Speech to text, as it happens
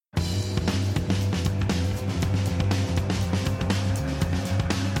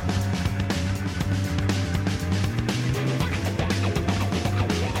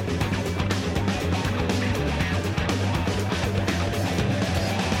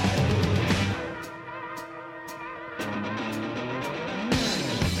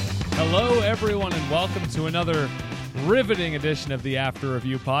Hello, everyone, and welcome to another riveting edition of the After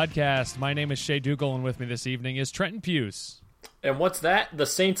Review podcast. My name is Shea Dougal, and with me this evening is Trenton Puce. And what's that? The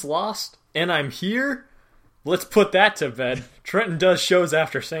Saints lost, and I'm here? Let's put that to bed. Trenton does shows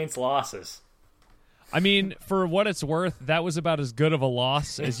after Saints losses. I mean, for what it's worth, that was about as good of a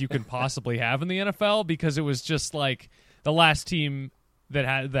loss as you could possibly have in the NFL, because it was just like the last team that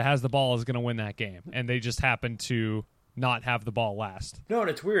has the ball is going to win that game, and they just happened to not have the ball last. No, and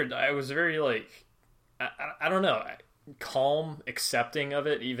it's weird. I was very, I don't know, calm, accepting of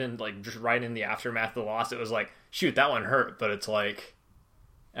it, even, just right in the aftermath of the loss. It was like, shoot, that one hurt, but it's like,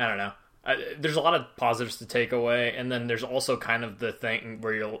 I don't know. There's a lot of positives to take away, and then there's also kind of the thing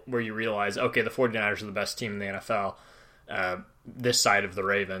where you realize, okay, the 49ers are the best team in the NFL, this side of the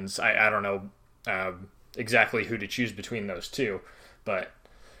Ravens. I don't know exactly who to choose between those two, but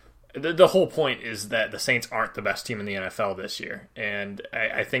the whole point is that the Saints aren't the best team in the NFL this year, and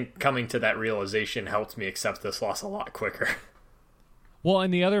I think coming to that realization helped me accept this loss a lot quicker. Well,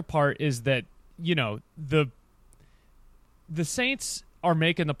 and the other part is that, you know, the Saints are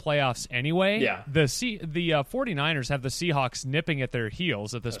making the playoffs anyway. Yeah. The 49ers have the Seahawks nipping at their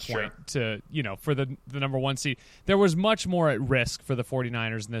heels at this point for the number one seed. There was much more at risk for the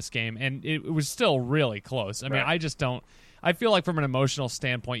 49ers in this game, and it was still really close. I mean, I feel like from an emotional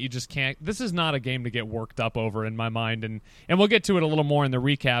standpoint, you just can't. This is not a game to get worked up over in my mind, and we'll get to it a little more in the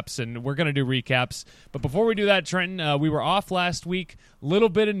recaps, and we're going to do recaps. But before we do that, Trenton, we were off last week. Little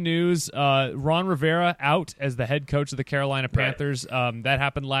bit of news: Ron Rivera out as the head coach of the Carolina Panthers. Right. That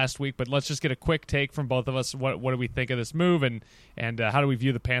happened last week, but let's just get a quick take from both of us. What do we think of this move, and how do we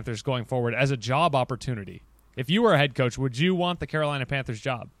view the Panthers going forward as a job opportunity? If you were a head coach, would you want the Carolina Panthers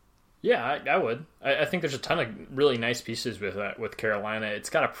job? Yeah, I would. I think there's a ton of really nice pieces with Carolina.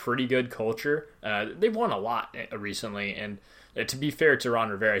 It's got a pretty good culture. They've won a lot recently, and to be fair to Ron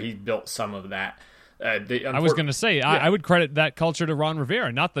Rivera, he built some of that. I was going to say, yeah. I would credit that culture to Ron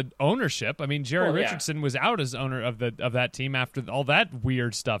Rivera, not the ownership. I mean, Jerry Richardson was out as owner of that team after all that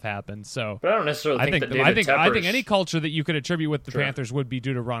weird stuff happened. So, but I don't necessarily think that David Tepper. I think any culture that you could attribute with the Panthers would be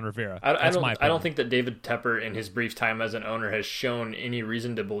due to Ron Rivera. I don't think that David Tepper, in his brief time as an owner, has shown any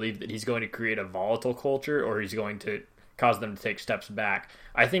reason to believe that he's going to create a volatile culture or he's going to cause them to take steps back.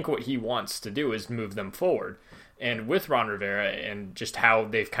 I think what he wants to do is move them forward. And with Ron Rivera and just how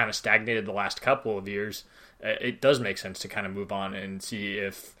they've kind of stagnated the last couple of years, it does make sense to kind of move on and see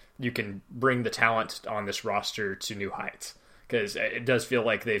if you can bring the talent on this roster to new heights. Because it does feel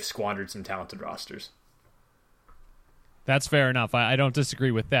like they've squandered some talented rosters. That's fair enough. I don't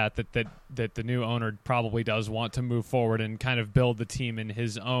disagree with that the new owner probably does want to move forward and kind of build the team in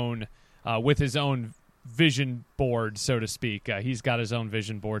his own, with his own vision board, so to speak. He's got his own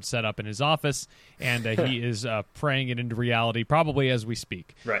vision board set up in his office, and he is praying it into reality probably as we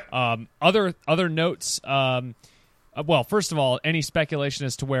speak. Right. Other notes. Well, first of all, any speculation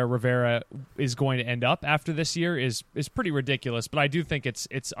as to where Rivera is going to end up after this year is pretty ridiculous, but I do think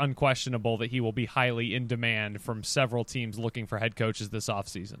it's unquestionable that he will be highly in demand from several teams looking for head coaches this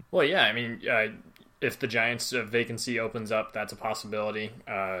offseason. Well, yeah, I mean, if the Giants' vacancy opens up, that's a possibility.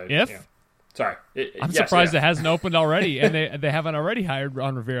 Sorry. I'm surprised it hasn't opened already, and they haven't already hired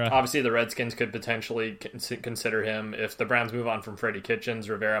Ron Rivera. Obviously, the Redskins could potentially consider him. If the Browns move on from Freddie Kitchens,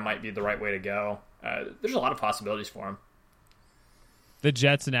 Rivera might be the right way to go. There's a lot of possibilities for him. The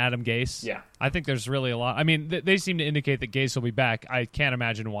Jets and Adam Gase? Yeah. I think there's really a lot. I mean, they seem to indicate that Gase will be back. I can't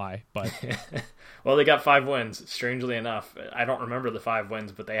imagine why, but... Well, they got 5 wins, strangely enough. I don't remember the 5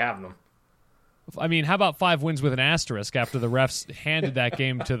 wins, but they have them. I mean, how about 5 wins with an asterisk after the refs handed that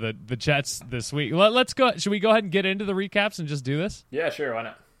game to the Jets this week? Let's go. Should we go ahead and get into the recaps and just do this? Yeah, sure. Why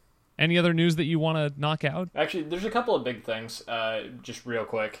not? Any other news that you want to knock out? Actually, there's a couple of big things, just real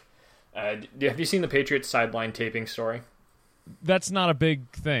quick. Have you seen the Patriots sideline taping story? That's not a big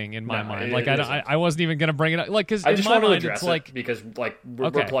thing in my mind. Like, I wasn't even going to bring it up. Like, because I just want to address it because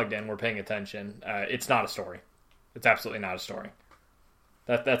we're plugged in, we're paying attention. It's not a story. It's absolutely not a story.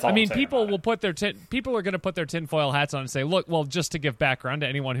 That's all. I mean, people will put their people are going to put their tinfoil hats on and say, "Look, well, just to give background to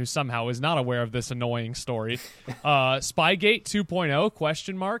anyone who somehow is not aware of this annoying story, Spygate 2.0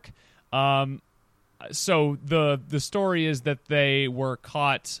 question mark." So the story is that they were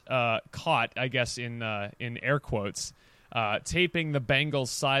caught, I guess in air quotes, taping the Bengals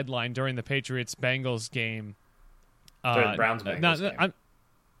sideline during the Patriots-Bengals game. The Browns-Bengals game.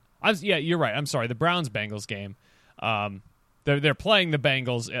 Yeah, you're right. I'm sorry, the Browns-Bengals game. They're playing the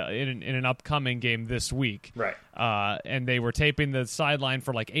Bengals in an upcoming game this week, right? And they were taping the sideline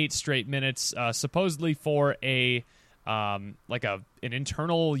for like 8 straight minutes, supposedly for an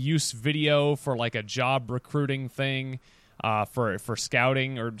internal use video for like a job recruiting thing. for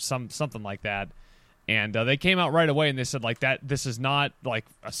scouting or something like that. And they came out right away and they said, like, that this is not like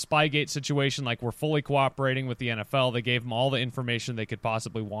a Spygate situation. Like, we're fully cooperating with the NFL. They gave them all the information they could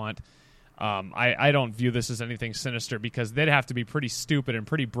possibly want. I don't view this as anything sinister because they'd have to be pretty stupid and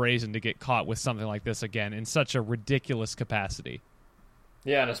pretty brazen to get caught with something like this again in such a ridiculous capacity.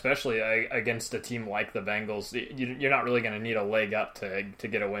 Yeah, and especially against a team like the Bengals, you're not really going to need a leg up to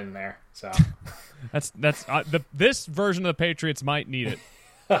get a win there. So this version of the Patriots might need it.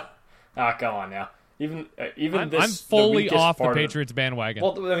 Come on now. Even I'm fully off the Patriots bandwagon.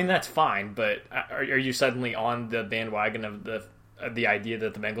 Well, I mean that's fine, but are you suddenly on the bandwagon of the idea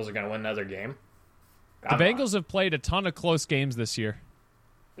that the Bengals are going to win another game? The Bengals have played a ton of close games this year.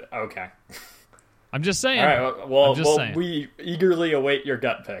 Okay. I'm just saying. All right. Well, we eagerly await your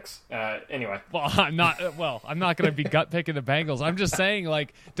gut picks. Anyway. Well, I'm not going to be gut picking the Bengals. I'm just saying,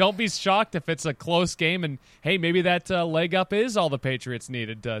 like, don't be shocked if it's a close game, and hey, maybe that leg up is all the Patriots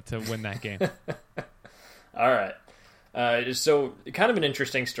needed to win that game. All right. So, kind of an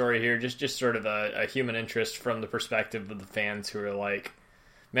interesting story here. Just sort of a human interest from the perspective of the fans who are like,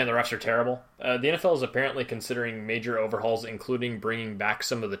 man, the refs are terrible. The NFL is apparently considering major overhauls, including bringing back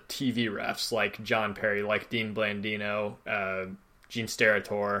some of the TV refs, like John Perry, like Dean Blandino, Gene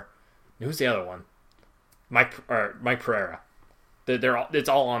Steratore. Who's the other one? Mike Pereira. It's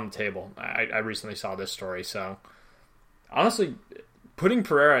all on the table. I recently saw this story. So, honestly, putting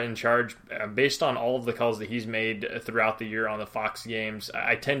Pereira in charge, based on all of the calls that he's made throughout the year on the Fox games,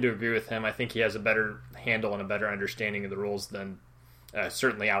 I tend to agree with him. I think he has a better handle and a better understanding of the rules than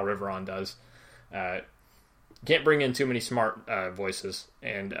certainly Al Riveron does. Can't bring in too many smart voices,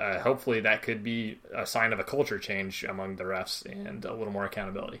 and hopefully that could be a sign of a culture change among the refs and a little more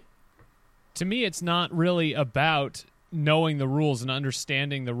accountability. To me, it's not really about knowing the rules and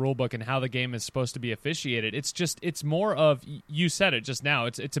understanding the rule book and how the game is supposed to be officiated. It's more of, you said it just now,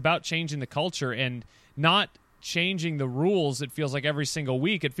 it's about changing the culture and not changing the rules. It feels like every single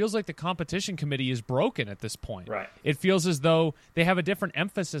week. It feels like the competition committee is broken at this point. Right. It feels as though they have a different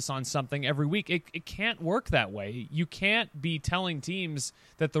emphasis on something every week. It can't work that way. You can't be telling teams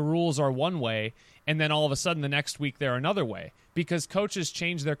that the rules are one way and then all of a sudden the next week they're another way, because coaches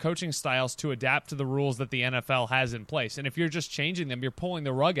change their coaching styles to adapt to the rules that the NFL has in place. And if you're just changing them, you're pulling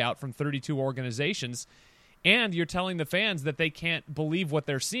the rug out from 32 organizations, and you're telling the fans that they can't believe what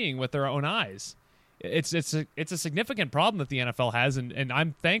they're seeing with their own eyes. It's a significant problem that the NFL has, and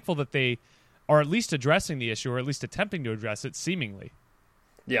I'm thankful that they are at least addressing the issue, or at least attempting to address it, seemingly.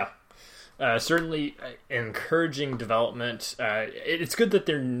 Yeah. Certainly encouraging development. It's good that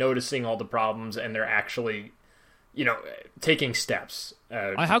they're noticing all the problems and they're actually, taking steps.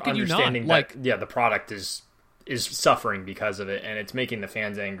 How can you not? The product is suffering because of it, and it's making the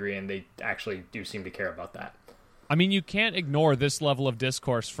fans angry, and they actually do seem to care about that. I mean, you can't ignore this level of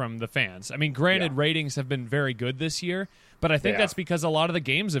discourse from the fans. I mean, granted, ratings have been very good this year, but I think that's because a lot of the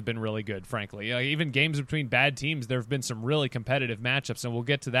games have been really good, frankly. Even games between bad teams, there have been some really competitive matchups, and we'll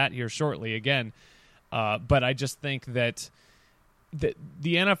get to that here shortly again. But I just think that the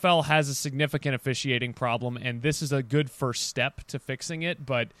NFL has a significant officiating problem, and this is a good first step to fixing it.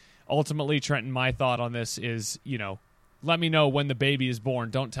 But ultimately, Trenton, my thought on this is, let me know when the baby is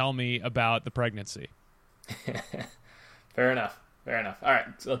born. Don't tell me about the pregnancy. Fair enough. All right,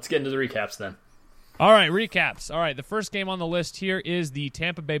 so let's get into the recaps then. All right, recaps. All right, the first game on the list here is the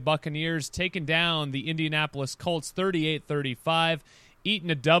Tampa Bay Buccaneers taking down the Indianapolis Colts 38-35, eating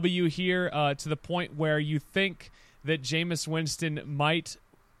a W here to the point where you think that Jameis Winston might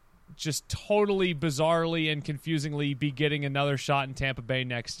just totally bizarrely and confusingly be getting another shot in Tampa Bay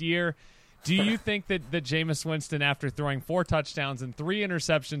next year. Do you think that Jameis Winston, after throwing 4 touchdowns and 3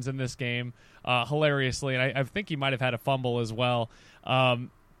 interceptions in this game, hilariously, and I think he might have had a fumble as well,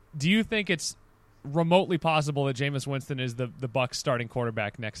 do you think it's remotely possible that Jameis Winston is the Bucs starting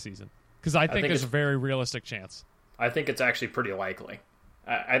quarterback next season? Because I think there's a very realistic chance. I think it's actually pretty likely.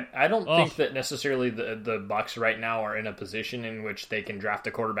 I don't think that necessarily the Bucs right now are in a position in which they can draft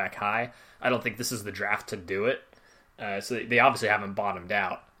a quarterback high. I don't think this is the draft to do it. So they obviously haven't bottomed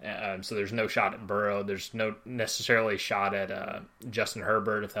out. So there's no shot at Burrow. There's no necessarily shot at Justin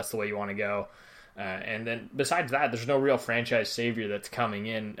Herbert, if that's the way you want to go. And then besides that, there's no real franchise savior that's coming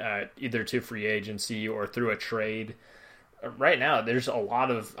in either to free agency or through a trade. Right now, there's a lot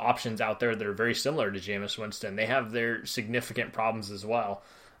of options out there that are very similar to Jameis Winston. They have their significant problems as well.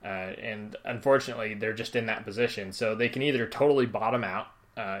 And unfortunately, they're just in that position. So they can either totally bottom out,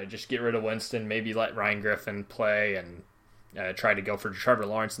 just get rid of Winston, maybe let Ryan Griffin play and try to go for Trevor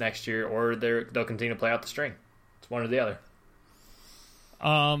Lawrence next year, or they'll continue to play out the string. It's one or the other.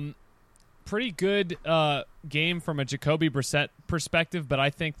 pretty good game from a Jacoby Brissett perspective, but I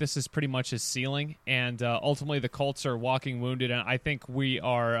think this is pretty much his ceiling. And ultimately, the Colts are walking wounded, and I think we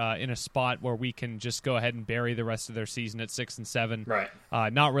are in a spot where we can just go ahead and bury the rest of their season at 6-7. Right.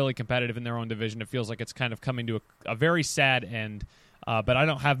 Not really competitive in their own division. It feels like it's kind of coming to a very sad end. But I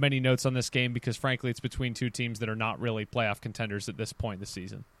don't have many notes on this game because, frankly, it's between two teams that are not really playoff contenders at this point in the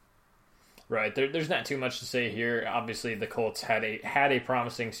season. Right. There's not too much to say here. Obviously, the Colts had a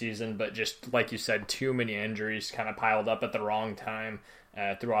promising season, but just like you said, too many injuries kind of piled up at the wrong time,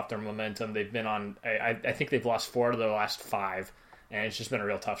 threw off their momentum. They've been on. I think they've lost 4 of their last 5, and it's just been a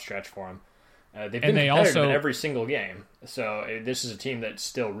real tough stretch for them. They've been competitive in every single game. So this is a team that's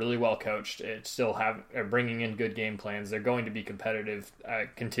still really well coached. It's still bringing in good game plans. They're going to be competitive,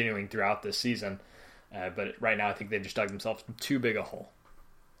 continuing throughout this season. But right now, I think they've just dug themselves too big a hole.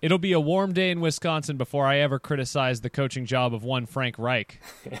 It'll be a warm day in Wisconsin before I ever criticize the coaching job of one Frank Reich.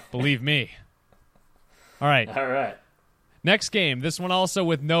 Believe me. All right. All right. Next game, this one also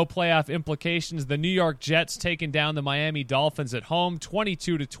with no playoff implications. The New York Jets taking down the Miami Dolphins at home.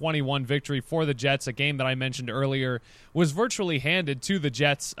 22-21 victory for the Jets. A game that I mentioned earlier was virtually handed to the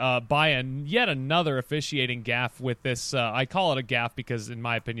Jets by yet another officiating gaffe with this. I call it a gaffe because, in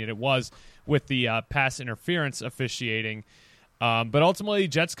my opinion, it was with the pass interference officiating. But ultimately,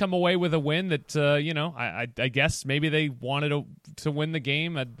 Jets come away with a win that, I guess maybe they wanted to win the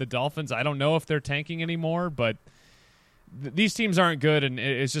game at the Dolphins. I don't know if they're tanking anymore, but these teams aren't good, and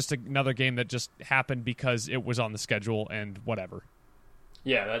it's just another game that just happened because it was on the schedule and whatever.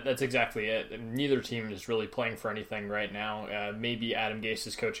 Yeah, that's exactly it. Neither team is really playing for anything right now. Maybe Adam Gase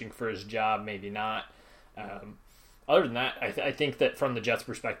is coaching for his job, maybe not. Other than that, I think that from the Jets'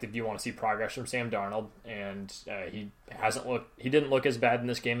 perspective, you want to see progress from Sam Darnold, and he didn't look as bad in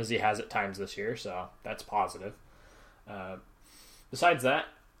this game as he has at times this year, so that's positive. Besides that,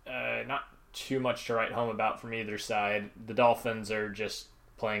 not too much to write home about from either side. The Dolphins are just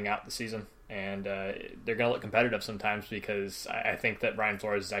playing out the season, and they're going to look competitive sometimes because I think that Brian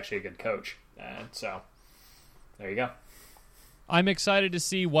Flores is actually a good coach. So there you go. I'm excited to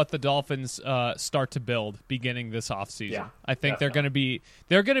see what the Dolphins start to build beginning this offseason. Yeah, I think definitely.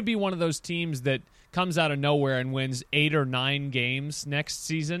 they're going to be one of those teams that comes out of nowhere and wins 8 or 9 games next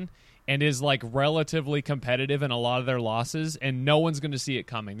season and is like relatively competitive in a lot of their losses, and no one's going to see it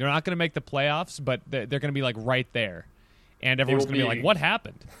coming. They're not going to make the playoffs, but they're going to be like right there, and everyone's going to be like, "What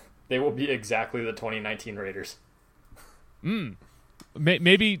happened?" They will be exactly the 2019 Raiders.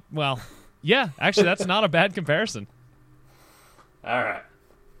 Maybe. Well, yeah. Actually, that's not a bad comparison.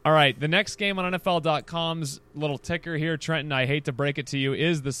 All right, the next game on NFL.com's little ticker here, Trenton, I hate to break it to you,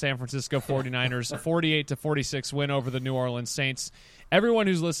 is the San Francisco 49ers 48-46 win over the New Orleans Saints. Everyone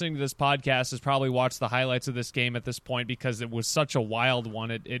who's listening to this podcast has probably watched the highlights of this game at this point because it was such a wild one.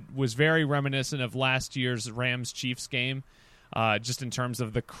 It was very reminiscent of last year's Rams-Chiefs game, just in terms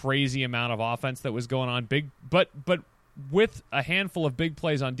of the crazy amount of offense that was going on. But with a handful of big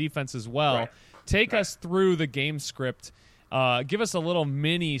plays on defense as well. Right. Take us through the game script. Give us a little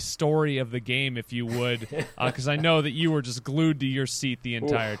mini story of the game, if you would, because I know that you were just glued to your seat the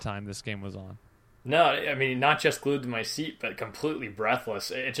entire time this game was on. No, I mean, not just glued to my seat, but completely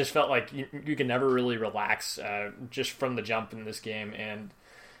breathless. It just felt like you can never really relax just from the jump in this game. And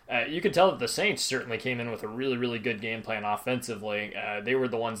you could tell that the Saints certainly came in with a really, really good game plan offensively. They were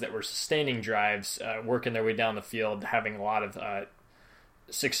the ones that were sustaining drives, working their way down the field, having a lot of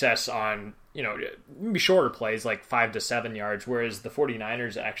success on, maybe shorter plays like 5 to 7 yards, whereas the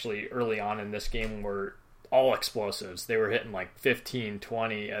 49ers actually early on in this game were all explosives. They were hitting like 15,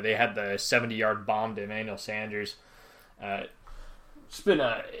 20. They had the 70-yard bomb to Emmanuel Sanders. It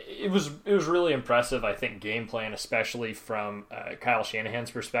was really impressive, I think, game plan, especially from Kyle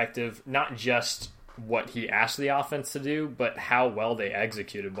Shanahan's perspective. Not just what he asked the offense to do, but how well they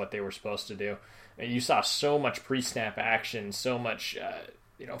executed what they were supposed to do. And you saw so much pre-snap action, so much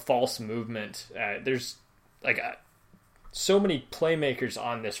false movement. There's so many playmakers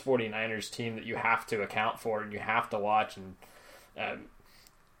on this 49ers team that you have to account for and you have to watch. And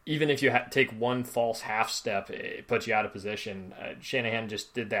even if you take one false half step, it puts you out of position. Shanahan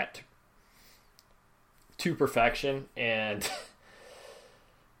just did that to perfection, and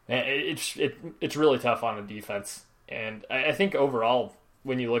it's really tough on the defense. And I think overall,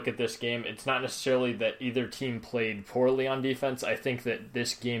 when you look at this game, it's not necessarily that either team played poorly on defense. I think that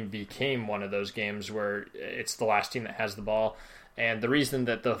this game became one of those games where it's the last team that has the ball. And the reason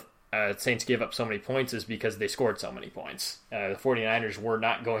that the Saints gave up so many points is because they scored so many points. The 49ers were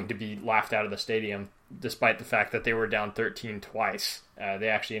not going to be laughed out of the stadium, despite the fact that they were down 13 twice. They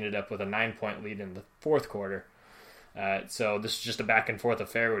actually ended up with a 9-point lead in the fourth quarter. So this is just a back and forth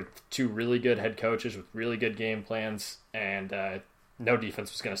affair with two really good head coaches with really good game plans, and no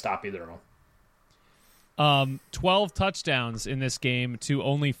defense was going to stop either of them. 12 touchdowns in this game to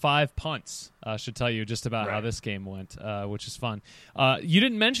only 5 punts. Should tell you just about how this game went, which is fun. You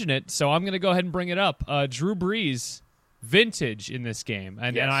didn't mention it, so I'm going to go ahead and bring it up. Drew Brees, vintage in this game.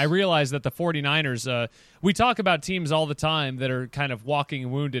 And I realize that the 49ers, we talk about teams all the time that are kind of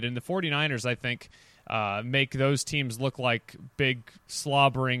walking wounded, and the 49ers, I think, make those teams look like big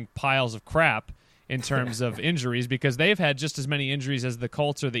slobbering piles of crap in terms of injuries, because they've had just as many injuries as the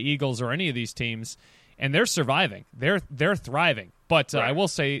Colts or the Eagles or any of these teams, and they're surviving. They're thriving. But I will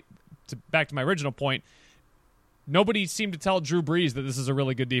say, back to my original point, nobody seemed to tell Drew Brees that this is a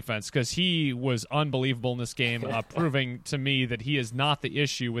really good defense, because he was unbelievable in this game, proving to me that he is not the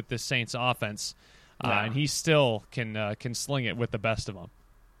issue with this Saints offense, and he still can sling it with the best of them.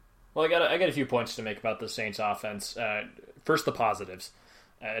 Well, I got a few points to make about the Saints offense. First, the positives.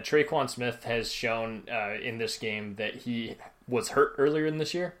 Tre'Quan Smith has shown in this game that he was hurt earlier in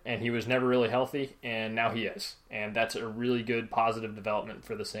this year, and he was never really healthy, and now he is. And that's a really good positive development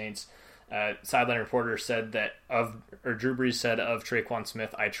for the Saints. Sideline reporter said that Drew Brees said of Tre'Quan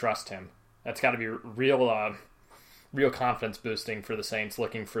Smith, "I trust him." That's got to be real confidence boosting for the Saints,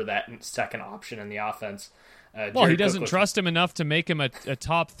 looking for that second option in the offense. He doesn't trust him enough to make him a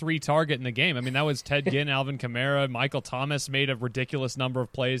top 3 target in the game. I mean, that was Ted Ginn, Alvin Kamara, Michael Thomas made a ridiculous number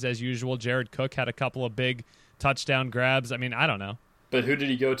of plays as usual. Jared Cook had a couple of big touchdown grabs. I mean, I don't know. But who did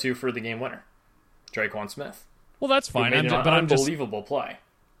he go to for the game winner? Tre'Quan Smith. Well, that's fine. An unbelievable play,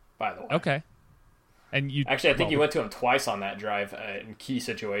 by the way. Okay. And I think he went to him twice on that drive in key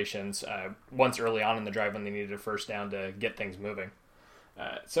situations. Once early on in the drive when they needed a first down to get things moving.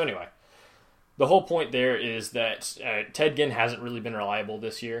 So anyway, the whole point there is that Ted Ginn hasn't really been reliable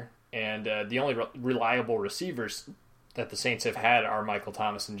this year, and the only reliable receivers that the Saints have had are Michael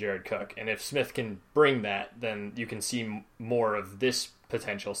Thomas and Jared Cook. And if Smith can bring that, then you can see more of this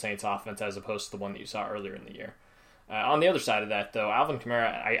potential Saints offense as opposed to the one that you saw earlier in the year. On the other side of that, though, Alvin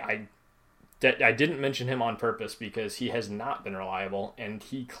Kamara, I didn't mention him on purpose because he has not been reliable, and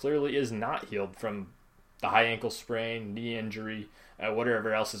he clearly is not healed from the high ankle sprain, knee injury,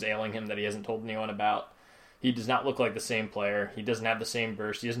 whatever else is ailing him that he hasn't told anyone about. He does not look like the same player. He doesn't have the same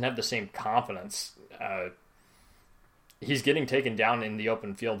burst. He doesn't have the same confidence. He's getting taken down in the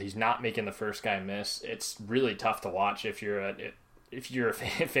open field. He's not making the first guy miss. It's really tough to watch if you're a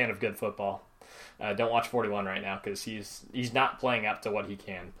fan of good football. Don't watch 41 right now because he's not playing up to what he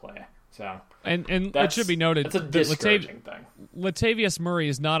can play. So and it should be noted that's a discouraging thing. Latavius Murray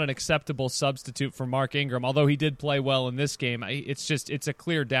is not an acceptable substitute for Mark Ingram, although he did play well in this game. It's a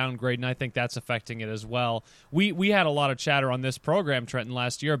clear downgrade, and I think that's affecting it as well. We had a lot of chatter on this program, Trenton,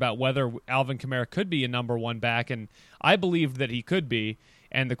 last year about whether Alvin Kamara could be a number 1 back, and I believed that he could be.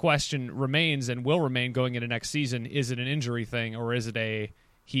 And the question remains and will remain going into next season: is it an injury thing, or is it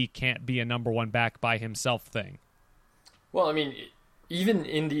he can't be a number 1 back by himself thing? Well, I mean, even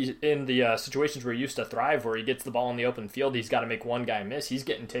in the situations where he used to thrive, where he gets the ball in the open field, he's got to make one guy miss. He's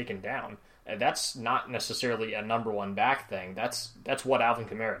getting taken down. That's not necessarily a number 1 back thing. That's what Alvin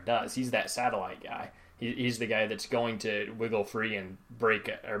Kamara does. He's that satellite guy. He's the guy that's going to wiggle free and break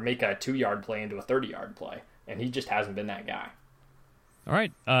or make a 2-yard play into a 30-yard play, and he just hasn't been that guy. All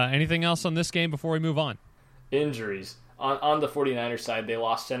right. Anything else on this game before we move on? Injuries. On the 49ers side, they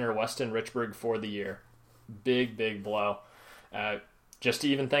lost center Weston Richburg for the year. Big blow. Just to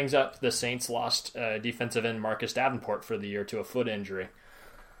even things up, the Saints lost defensive end Marcus Davenport for the year to a foot injury.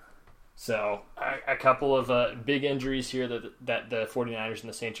 So a couple of big injuries here that the 49ers and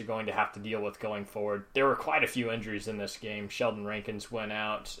the Saints are going to have to deal with going forward. There were quite a few injuries in this game. Sheldon Rankins went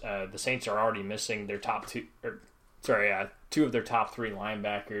out. The Saints are already missing their two of their top 3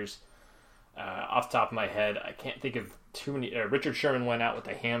 linebackers. Off the top of my head, I can't think of too many. Richard Sherman went out with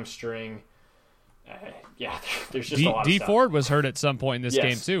a hamstring. There's just a lot of D stuff. Ford was hurt at some point in this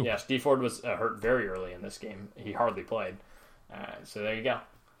game, too. Yes, D Ford was hurt very early in this game. He hardly played. So there you go.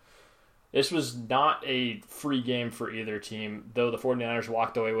 This was not a free game for either team. Though the 49ers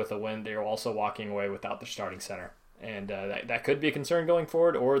walked away with a win, they were also walking away without their starting center. And that could be a concern going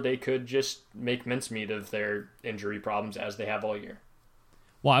forward, or they could just make mincemeat of their injury problems as they have all year.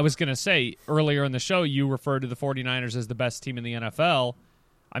 Well, I was going to say, earlier in the show, you referred to the 49ers as the best team in the NFL.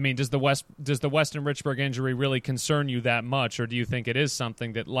 I mean, does the Weston Richburg injury really concern you that much, or do you think it is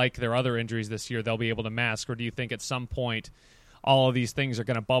something that, like their other injuries this year, they'll be able to mask, or do you think at some point all of these things are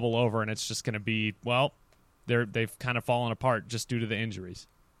going to bubble over and it's just going to be, well, they've kind of fallen apart just due to the injuries?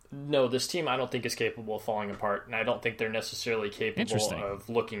 No, this team I don't think is capable of falling apart, and I don't think they're necessarily capable of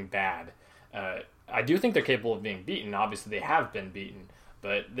looking bad. I do think they're capable of being beaten. Obviously, they have been beaten,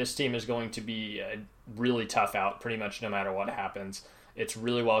 but this team is going to be really tough out pretty much no matter what happens. It's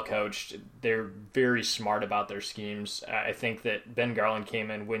really well coached. They're very smart about their schemes. I think that Ben Garland came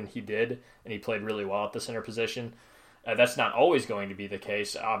in when he did, and he played really well at the center position. That's not always going to be the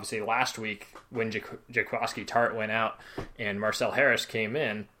case. Obviously, last week when Jaquiski Tartt went out and Marcel Harris came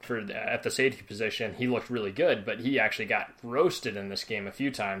in at the safety position, he looked really good, but he actually got roasted in this game a few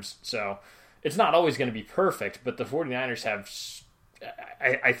times. So it's not always going to be perfect, but the 49ers have,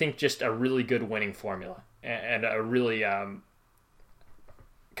 I think, just a really good winning formula and a really kind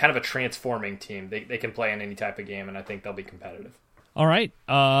of a transforming team. They can play in any type of game, and I think they'll be competitive. All right,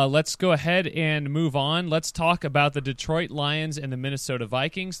 let's go ahead and move on. Let's talk about the Detroit Lions and the Minnesota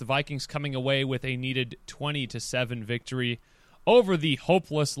Vikings. The Vikings coming away with a needed 20-7 victory over the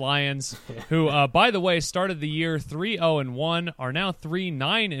hopeless Lions, who, by the way, started the year 3-0-1, are now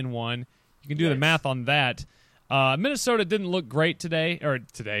 3-9-1. You can do the math on that. Minnesota didn't look great today,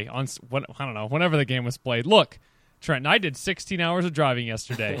 on I don't know, whenever the game was played. Look, Trenton, I did 16 hours of driving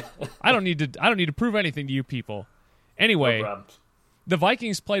yesterday. I don't need to prove anything to you people. Anyway. No, the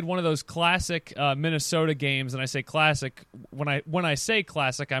Vikings played one of those classic Minnesota games, and I say classic. When I say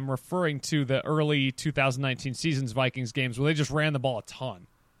classic, I'm referring to the early 2019 season's Vikings games where they just ran the ball a ton.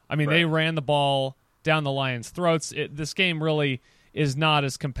 I mean, They ran the ball down the Lions' throats. This game really is not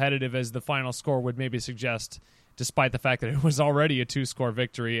as competitive as the final score would maybe suggest, despite the fact that it was already a 2-score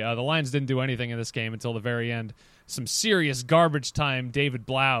victory. The Lions didn't do anything in this game until the very end. Some serious garbage time David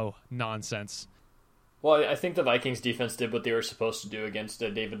Blau nonsense. Well, I think the Vikings defense did what they were supposed to do against a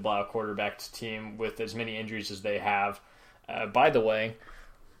David Blau quarterbacked team with as many injuries as they have. By the way,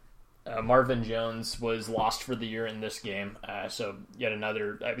 Marvin Jones was lost for the year in this game. So yet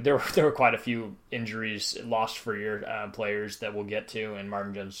another, there were quite a few injuries lost for year players that we'll get to, and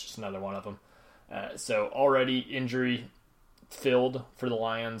Marvin Jones is just another one of them. So already injury filled for the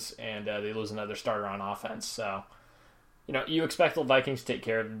Lions, and they lose another starter on offense. So, you expect the Vikings to take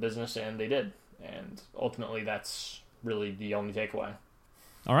care of the business, and they did. And ultimately, that's really the only takeaway.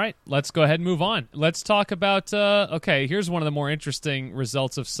 All right, let's go ahead and move on. Let's talk about, here's one of the more interesting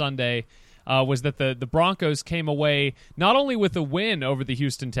results of Sunday, was that the Broncos came away not only with a win over the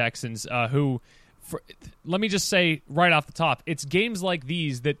Houston Texans, let me just say right off the top, it's games like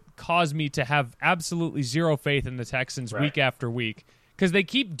these that cause me to have absolutely zero faith in the Texans week after week, because they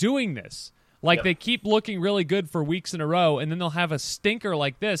keep doing this. They keep looking really good for weeks in a row, and then they'll have a stinker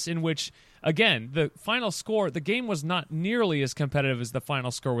like this in which, again, the final score, the game was not nearly as competitive as the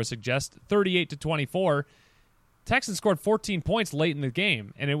final score would suggest, 38-24. Texans scored 14 points late in the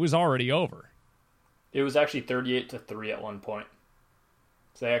game, and it was already over. It was actually 38-3 at one point.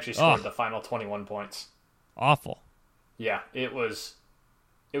 So they actually scored the final 21 points. Awful. Yeah, it was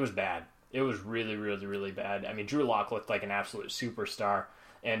bad. It was really, really, really bad. I mean, Drew Lock looked like an absolute superstar.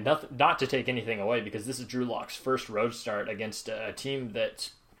 And not to take anything away, because this is Drew Lock's first road start against a team that,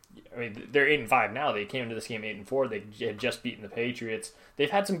 they're 8-5 now. They came into this game 8-4. They had just beaten the Patriots.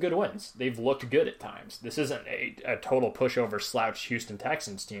 They've had some good wins. They've looked good at times. This isn't a total pushover slouch Houston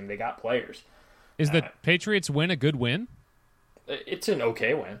Texans team. They got players. Is the Patriots win a good win? It's an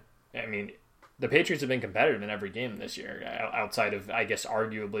okay win. I mean, the Patriots have been competitive in every game this year, outside of, I guess,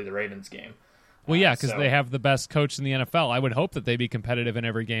 arguably the Ravens game. Well, yeah, because they have the best coach in the NFL. I would hope that they be competitive in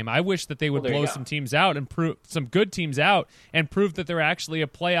every game. I wish that they would blow some teams out and prove some good teams out and prove that they're actually a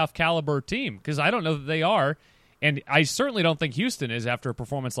playoff caliber team, because I don't know that they are, and I certainly don't think Houston is after a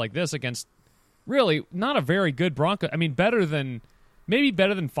performance like this against really not a very good Bronco. I mean, maybe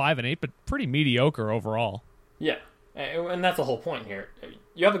better than 5-8, but pretty mediocre overall. Yeah, and that's the whole point here.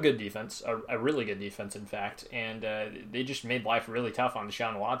 You have a good defense, a really good defense, in fact, and they just made life really tough on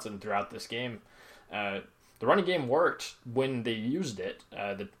Deshaun Watson throughout this game. The running game worked when they used it,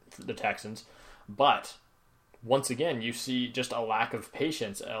 the Texans, but once again, you see just a lack of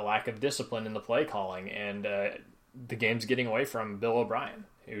patience, a lack of discipline in the play calling, and the game's getting away from Bill O'Brien,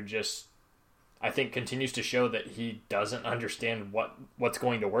 who just, I think, continues to show that he doesn't understand what's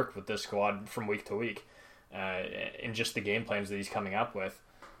going to work with this squad from week to week, and just the game plans that he's coming up with.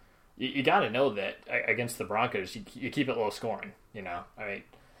 You got to know that against the Broncos, you keep it low scoring.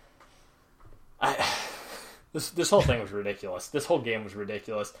 This whole thing was ridiculous. This whole game was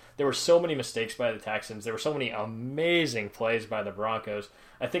ridiculous. There were so many mistakes by the Texans. There were so many amazing plays by the Broncos.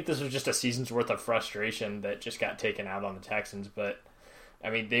 I think this was just a season's worth of frustration that just got taken out on the Texans. But,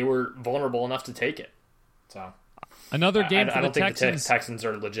 they were vulnerable enough to take it. So another game for the Texans. I don't think the Texans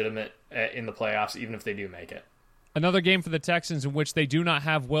are legitimate in the playoffs, even if they do make it. Another game for the Texans in which they do not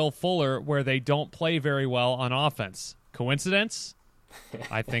have Will Fuller, where they don't play very well on offense. Coincidence?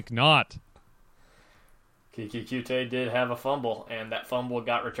 I think not. Kiki Kute did have a fumble, and that fumble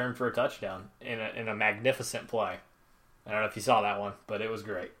got returned for a touchdown in a magnificent play. I don't know if you saw that one, but it was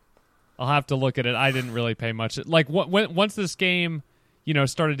great. I'll have to look at it. I didn't really pay much. Like once this game,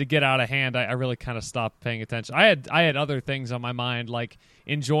 started to get out of hand, I really kind of stopped paying attention. I had other things on my mind, like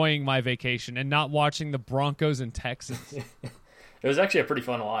enjoying my vacation and not watching the Broncos and Texans. It was actually a pretty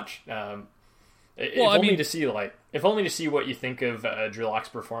fun watch. If only to see what you think of Drew Lock's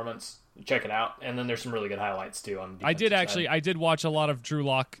performance. Check it out, and then there's some really good highlights too on. I did watch a lot of Drew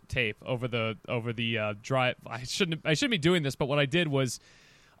Lock tape over the drive. I shouldn't be doing this, but what I did was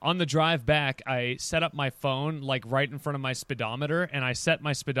on the drive back, I set up my phone like right in front of my speedometer, and I set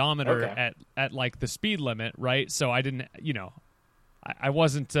my speedometer at like the speed limit, right? So I didn't, I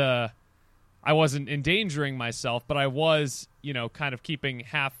wasn't endangering myself, but I was, kind of keeping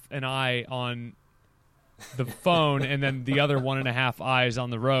half an eye on the phone and then the other 1.5 eyes on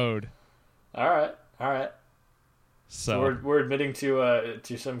the road. All right. So we're admitting to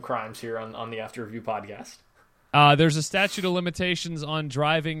some crimes here on the After Review podcast. There's a statute of limitations on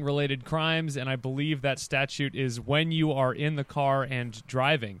driving related crimes, and I believe that statute is when you are in the car and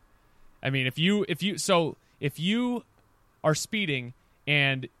driving. I mean, if you are speeding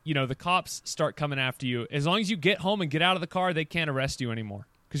and the cops start coming after you, as long as you get home and get out of the car, they can't arrest you anymore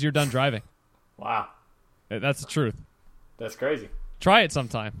because you're done driving. Wow, that's the truth. That's crazy. Try it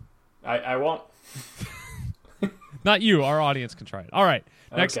sometime. I won't. Not you. Our audience can try it. All right.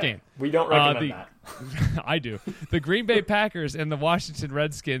 Next game. We don't recommend that. I do. The Green Bay Packers and the Washington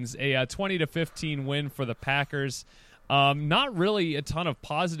Redskins, a 20-15 win for the Packers. Not really a ton of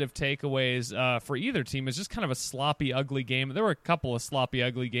positive takeaways for either team. It's just kind of a sloppy, ugly game. There were a couple of sloppy,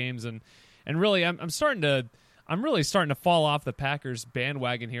 ugly games, and really, I'm really starting to fall off the Packers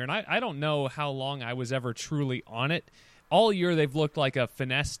bandwagon here. And I don't know how long I was ever truly on it. All year they've looked like a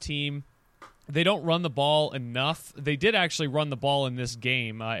finesse team. They don't run the ball enough. They did actually run the ball in this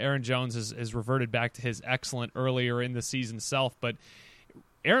game. Aaron Jones has reverted back to his excellent earlier in the season self, but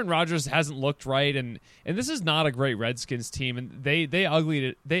Aaron Rodgers hasn't looked right, and this is not a great Redskins team, and they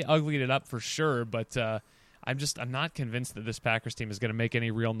uglied it up for sure. But I'm not convinced that this Packers team is going to make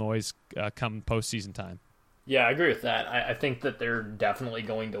any real noise come postseason time. Yeah, I agree with that. I think that they're definitely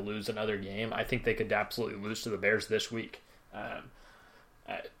going to lose another game. I think they could absolutely lose to the Bears this week.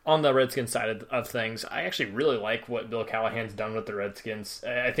 On the Redskins side of things, I actually really like what Bill Callahan's done with the Redskins.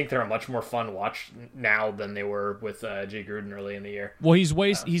 I think they're a much more fun watch now than they were with Jay Gruden early in the year. Well,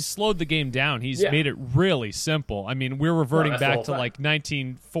 he's slowed the game down. He's made it really simple. I mean, we're reverting back to like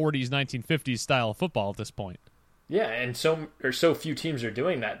 1940s, 1950s style of football at this point. Yeah, and so few teams are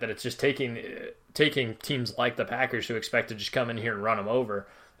doing that it's just taking teams like the Packers who expect to just come in here and run them over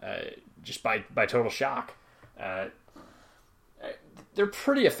just by total shock. They're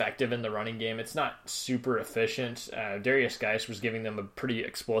pretty effective in the running game. It's not super efficient. Darius Geis was giving them a pretty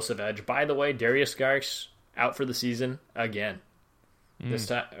explosive edge. By the way, Darius Geis out for the season again. This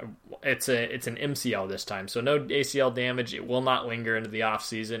time, it's an MCL this time, so no ACL damage. It will not linger into the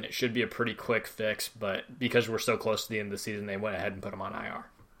offseason. It should be a pretty quick fix, but because we're so close to the end of the season, they went ahead and put him on IR.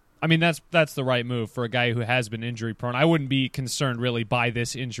 I mean, that's the right move for a guy who has been injury prone. I wouldn't be concerned really by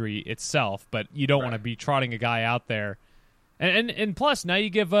this injury itself, but you don't want to be trotting a guy out there. And plus, now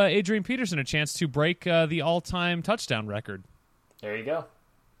you give Adrian Peterson a chance to break the all-time touchdown record. There you go.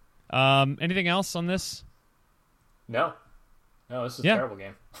 Anything else on this? No, this is a terrible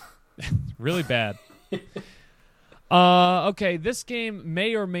game. Really bad. Okay, this game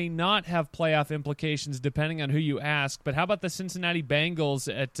may or may not have playoff implications depending on who you ask. But how about the Cincinnati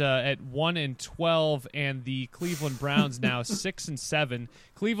Bengals at 1-12 and the Cleveland Browns now 6-7?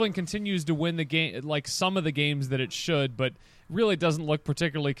 Cleveland continues to win the game, like some of the games that it should, but really doesn't look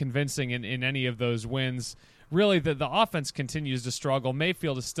particularly convincing in any of those wins. Really, the offense continues to struggle.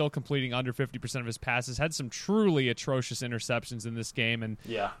 Mayfield is still completing under 50% of his passes, had some truly atrocious interceptions in this game, and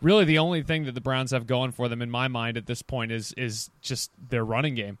really the only thing that the Browns have going for them, in my mind, at this point is just their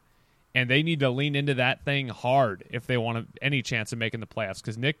running game. And they need to lean into that thing hard if they want any chance of making the playoffs,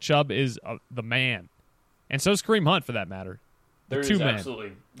 because Nick Chubb is the man. And so is Kareem Hunt, for that matter. There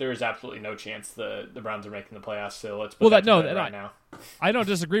is absolutely no chance the Browns are making the playoffs, so let's put that right now. I don't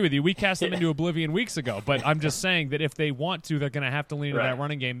disagree with you. We cast them into oblivion weeks ago, but I'm just saying that if they want to, they're going to have to lean into that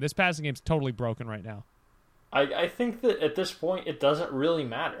running game. This passing game's totally broken right now. I think that at this point, it doesn't really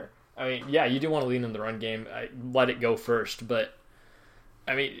matter. I mean, yeah, you do want to lean in the run game. Let it go first, but,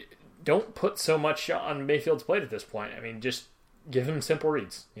 I mean, don't put so much on Mayfield's plate at this point. I mean, just give him simple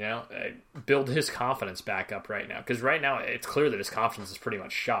reads, build his confidence back up right now. Because right now, it's clear that his confidence is pretty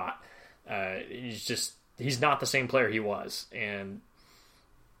much shot. He's not the same player he was. And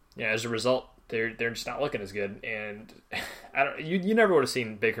as a result, they're just not looking as good. And I don't you never would have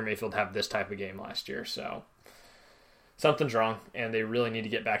seen Baker Mayfield have this type of game last year. So something's wrong, and they really need to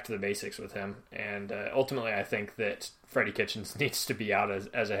get back to the basics with him. And ultimately, I think that Freddie Kitchens needs to be out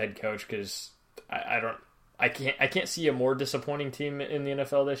as a head coach because I can't see a more disappointing team in the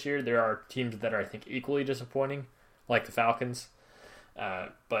NFL this year. There are teams that are, I think, equally disappointing, like the Falcons.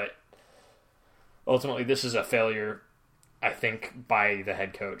 But ultimately, this is a failure, I think, by the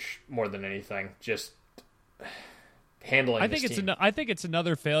head coach more than anything. Just handling. I think it's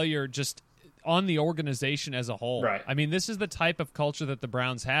another failure just on the organization as a whole. Right. I mean, this is the type of culture that the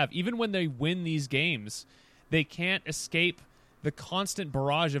Browns have. Even when they win these games, they can't escape the constant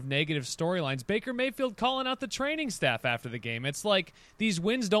barrage of negative storylines. Baker Mayfield calling out the training staff after the game. It's like these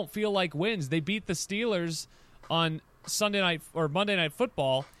wins don't feel like wins. They beat the Steelers on Sunday night or Monday Night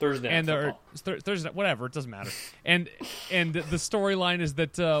Football, Thursday whatever, it doesn't matter. And the storyline is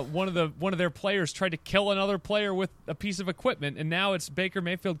that one of their players tried to kill another player with a piece of equipment, and now it's Baker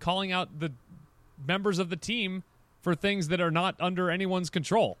Mayfield calling out the members of the team for things that are not under anyone's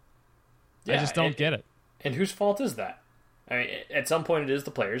control. I just don't get it. And whose fault is that? I mean, at some point it is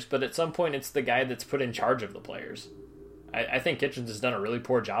the players, but at some point it's the guy that's put in charge of the players. I think Kitchens has done a really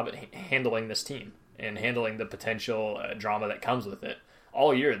poor job at handling this team and handling the potential drama that comes with it.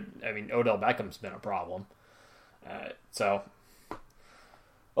 All year, I mean, Odell Beckham's been a problem. So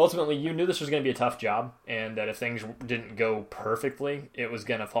ultimately, you knew this was going to be a tough job, and that if things didn't go perfectly, it was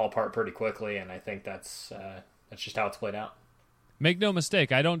going to fall apart pretty quickly, and I think that's just how it's played out. Make no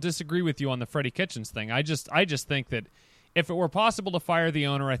mistake, I don't disagree with you on the Freddie Kitchens thing. I just think that if it were possible to fire the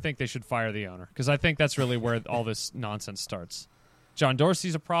owner, I think they should fire the owner, because I think that's really where all this nonsense starts. John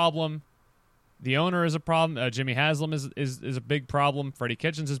Dorsey's a problem. The owner is a problem. Jimmy Haslam is a big problem. Freddie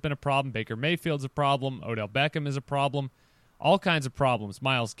Kitchens has been a problem. Baker Mayfield's a problem. Odell Beckham is a problem. All kinds of problems.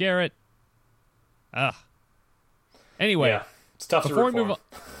 Myles Garrett. Anyway, yeah, it's tough to root for.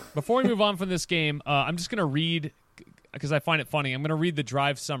 Before we move on from this game, I'm just going to read, because I find it funny, I'm going to read the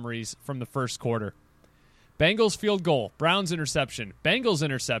drive summaries from the first quarter. Bengals field goal. Browns interception. Bengals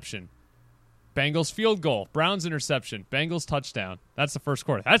interception. Bengals field goal. Browns interception. Bengals touchdown. That's the first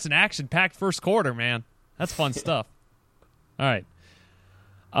quarter. That's an action-packed first quarter, man. That's fun stuff. All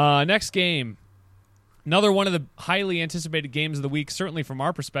right. Next game. Another one of the highly anticipated games of the week, certainly from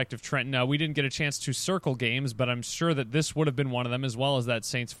our perspective, Trenton. We didn't get a chance to circle games, but I'm sure that this would have been one of them, as well as that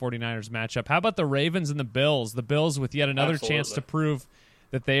Saints-49ers matchup. How about the Ravens and the Bills? The Bills with yet another chance to prove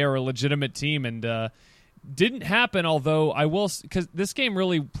that they are a legitimate team, and didn't happen, although I will, because this game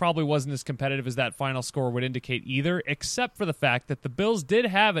really probably wasn't as competitive as that final score would indicate either, except for the fact that the Bills did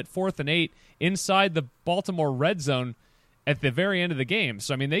have it 4th and 8 inside the Baltimore red zone at the very end of the game.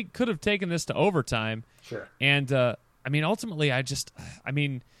 So, I mean, they could have taken this to overtime. Sure. And, I mean, ultimately, I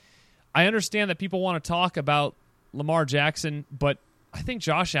understand that people want to talk about Lamar Jackson, but I think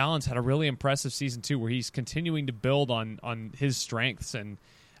Josh Allen's had a really impressive season, too, where he's continuing to build on his strengths. And,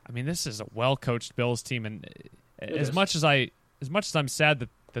 I mean, this is a well-coached Bills team, and as much as I'm sad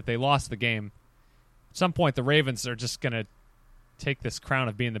that they lost the game, at some point the Ravens are just going to take this crown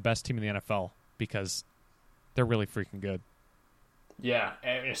of being the best team in the NFL because they're really freaking good. Yeah,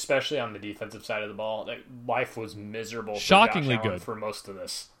 and especially on the defensive side of the ball, life was miserable. Shockingly for Josh Allen good for most of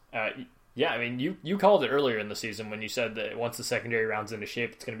this. Yeah, I mean, you called it earlier in the season when you said that once the secondary rounds into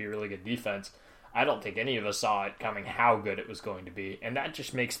shape, it's going to be a really good defense. I don't think any of us saw it coming how good it was going to be. And that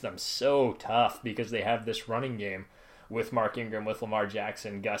just makes them so tough because they have this running game with Mark Ingram, with Lamar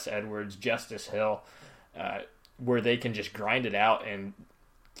Jackson, Gus Edwards, Justice Hill, where they can just grind it out and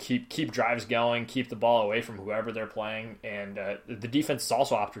keep drives going, keep the ball away from whoever they're playing. And the defense is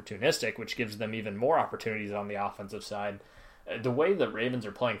also opportunistic, which gives them even more opportunities on the offensive side. The way the Ravens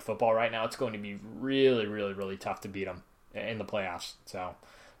are playing football right now, it's going to be really, really, really tough to beat them in the playoffs. So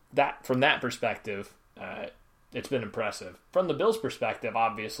from that perspective, it's been impressive. From the Bills' perspective,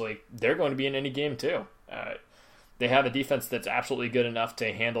 obviously, they're going to be in any game too. They have a defense that's absolutely good enough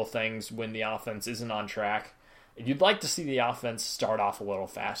to handle things when the offense isn't on track. You'd like to see the offense start off a little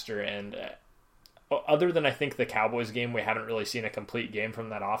faster, and other than I think the Cowboys game, we haven't really seen a complete game from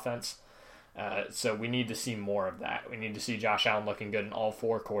that offense. So we need to see more of that. We need to see Josh Allen looking good in all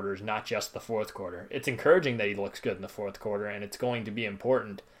 4 quarters, not just the fourth quarter. It's encouraging that he looks good in the fourth quarter, and it's going to be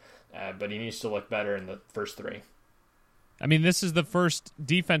important. But he needs to look better in the first 3. I mean, this is the first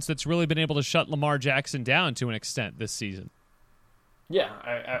defense that's really been able to shut Lamar Jackson down to an extent this season. Yeah,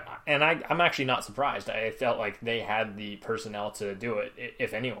 I'm actually not surprised. I felt like they had the personnel to do it,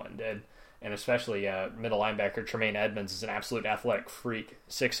 if anyone did. And especially middle linebacker Tremaine Edmonds is an absolute athletic freak.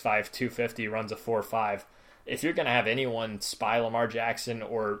 6'5", 250, runs a 4.5. if you're going to have anyone spy Lamar Jackson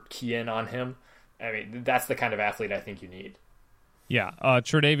or key in on him, I mean, that's the kind of athlete I think you need. Yeah,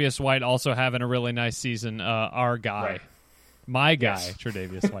 Tre'Davious White also having a really nice season. Our guy. Right. My guy, yes.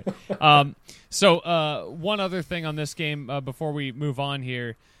 Tre'Davious White. So one other thing on this game before we move on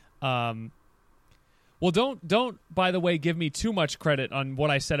here. Well, don't, by the way, give me too much credit on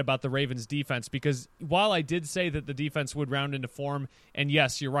what I said about the Ravens' defense, because while I did say that the defense would round into form, and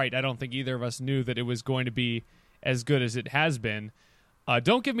yes, you're right, I don't think either of us knew that it was going to be as good as it has been.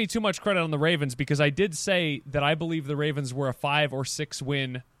 Don't give me too much credit on the Ravens, because I did say that I believe the Ravens were a 5 or 6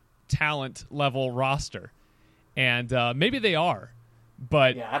 win talent level roster. And maybe they are,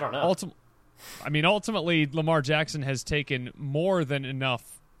 but yeah, I don't know. Ultimately, Lamar Jackson has taken more than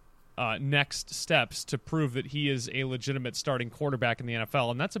enough next steps to prove that he is a legitimate starting quarterback in the NFL,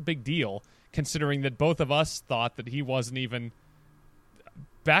 and that's a big deal, considering that both of us thought that he wasn't even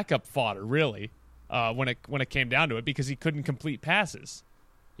backup fodder, really, when it came down to it, because he couldn't complete passes.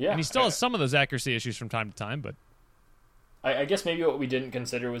 Yeah, and he still has some of those accuracy issues from time to time, but. I guess maybe what we didn't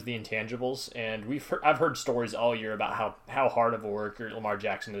consider was the intangibles, and I've heard stories all year about how hard of a worker Lamar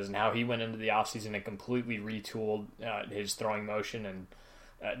Jackson is, and how he went into the offseason and completely retooled his throwing motion and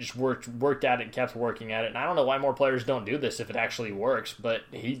just worked at it and kept working at it. And I don't know why more players don't do this if it actually works, but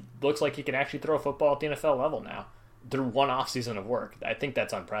he looks like he can actually throw a football at the NFL level now through one offseason of work. I think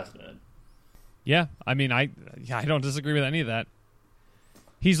that's unprecedented. Yeah, I mean, I don't disagree with any of that.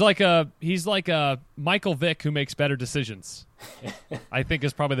 He's like a Michael Vick who makes better decisions. I think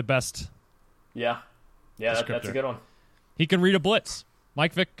is probably the best. Yeah, that's a good one. He can read a blitz.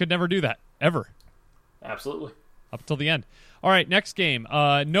 Mike Vick could never do that ever. Absolutely. Up until the end. All right, next game.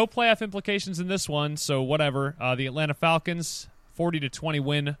 No playoff implications in this one, so whatever. The Atlanta Falcons 40-20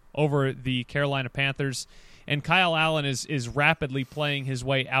 win over the Carolina Panthers, and Kyle Allen is rapidly playing his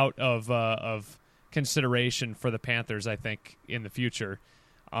way out of consideration for the Panthers, I think, in the future.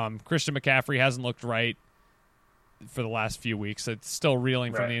 Christian McCaffrey hasn't looked right for the last few weeks. It's still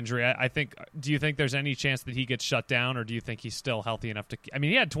reeling from the injury. I think. Do you think there's any chance that he gets shut down, or do you think he's still healthy enough to? I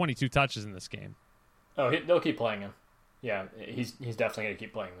mean, he had 22 touches in this game. Oh, they'll keep playing him. Yeah, he's definitely going to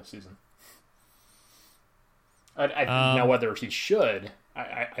keep playing this season. Now, whether he should,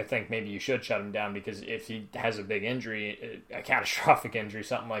 I think maybe you should shut him down, because if he has a big injury, a catastrophic injury,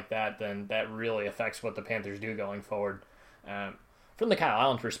 something like that, then that really affects what the Panthers do going forward. From the Kyle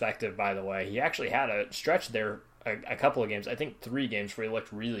Allen perspective, by the way, he actually had a stretch there, a couple of games, I think 3 games, where he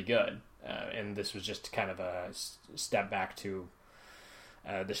looked really good. And this was just kind of a step back to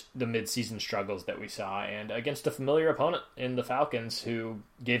the mid-season struggles that we saw, and against a familiar opponent in the Falcons, who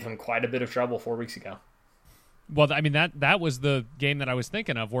gave him quite a bit of trouble 4 weeks ago. Well, I mean, that was the game that I was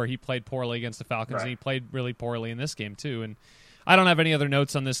thinking of, where he played poorly against the Falcons, and he played really poorly in this game too. And I don't have any other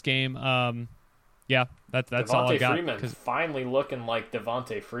notes on this game. Yeah, that's all I got. Devontae Freeman finally looking like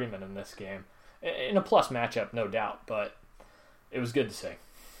Devontae Freeman in this game. In a plus matchup, no doubt, but it was good to see.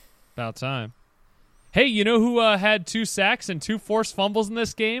 About time. Hey, you know who had 2 sacks and 2 forced fumbles in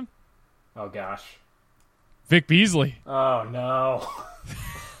this game? Oh, gosh. Vic Beasley. Oh, no.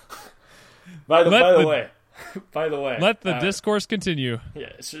 By the way. Let the discourse continue.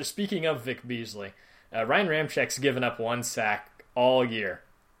 Yeah, so speaking of Vic Beasley, Ryan Ramczyk's given up 1 sack all year.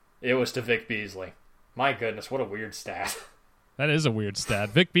 It was to Vic Beasley. My goodness, what a weird stat. That is a weird stat.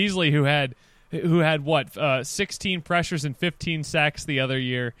 Vic Beasley, who had 16 pressures and 15 sacks the other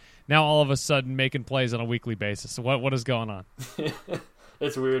year, now all of a sudden making plays on a weekly basis. So what is going on?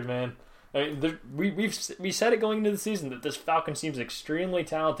 It's weird, man. I mean, we said it going into the season that this Falcons team's extremely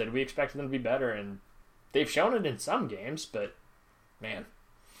talented. We expected them to be better, and they've shown it in some games, but man,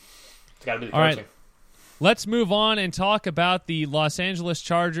 it's got to be the coaching. Right. Let's move on and talk about the Los Angeles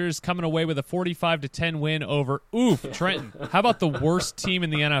Chargers coming away with a 45-10 win over Trenton. How about the worst team in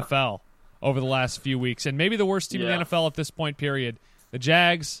the NFL over the last few weeks, and maybe the worst team in the NFL at this point, period. The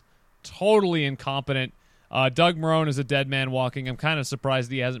Jags, totally incompetent. Doug Marrone is a dead man walking. I'm kind of surprised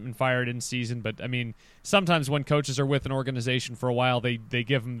he hasn't been fired in season, but I mean, sometimes when coaches are with an organization for a while, they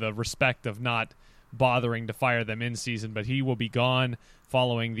give them the respect of not bothering to fire them in season, but he will be gone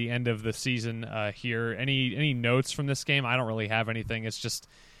following the end of the season here. Any notes from this game? I don't really have anything. It's just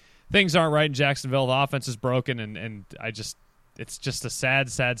things aren't right in Jacksonville. The offense is broken, and it's just a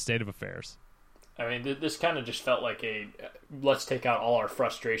sad state of affairs. I mean, this kind of just felt like a let's take out all our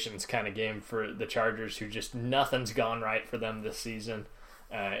frustrations kind of game for the Chargers, who just nothing's gone right for them this season.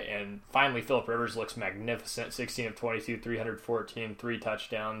 And finally, Phillip Rivers looks magnificent. 16 of 22, 314, 3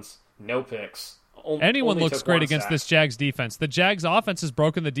 touchdowns, no picks. Anyone looks great against this Jags defense. The Jags offense is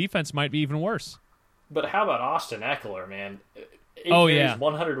broken. The defense might be even worse. But how about Austin Eckler, man? 8 Oh, carries, yeah.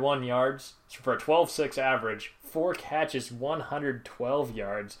 101 yards for a 12.6 average, 4 catches, 112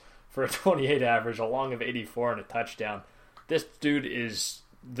 yards for a 28 average, a long of 84 and a touchdown. This dude is,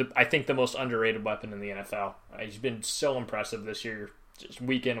 I think, the most underrated weapon in the NFL. He's been so impressive this year, just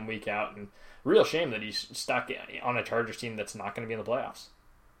week in and week out, and real shame that he's stuck on a Chargers team that's not going to be in the playoffs.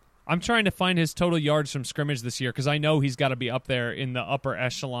 I'm trying to find his total yards from scrimmage this year because I know he's got to be up there in the upper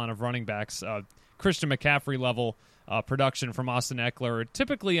echelon of running backs. Christian McCaffrey level production from Austin Eckler,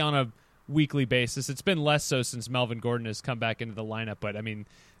 typically on a weekly basis. It's been less so since Melvin Gordon has come back into the lineup, but I mean,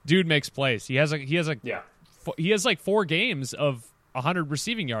 dude makes plays. He has like 4 games of 100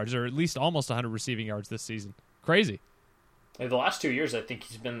 receiving yards, or at least almost 100 receiving yards this season. Crazy. The last 2 years, I think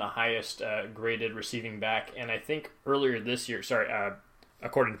he's been the highest graded receiving back, and I think earlier this year,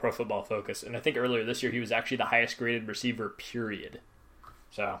 according to Pro Football Focus, and I think earlier this year he was actually the highest graded receiver, period.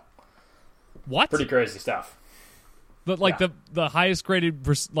 So, what? Pretty crazy stuff. But the highest graded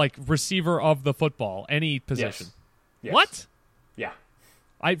receiver of the football, any position. Yes. What? Yeah.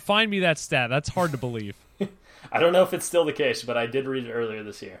 Find me that stat. That's hard to believe. I don't know if it's still the case, but I did read it earlier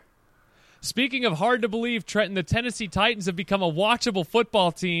this year. Speaking of hard to believe, Trenton, the Tennessee Titans have become a watchable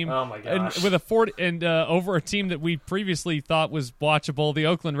football team. Oh my gosh! And with over a team that we previously thought was watchable, the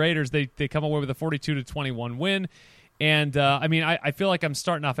Oakland Raiders, they come away with a 42-21 win. And I feel like I'm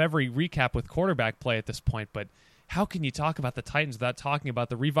starting off every recap with quarterback play at this point, but how can you talk about the Titans without talking about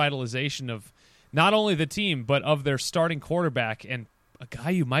the revitalization of not only the team but of their starting quarterback and a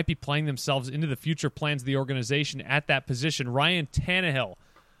guy who might be playing themselves into the future plans of the organization at that position, Ryan Tannehill.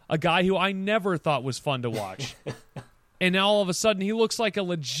 A guy who I never thought was fun to watch. And now all of a sudden he looks like a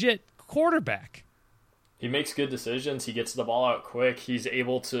legit quarterback. He makes good decisions. He gets the ball out quick. He's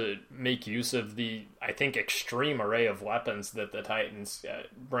able to make use of the, I think, extreme array of weapons that the Titans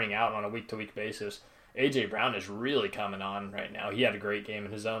bring out on a week-to-week basis. A.J. Brown is really coming on right now. He had a great game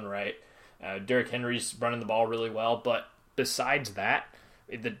in his own right. Derrick Henry's running the ball really well. But besides that,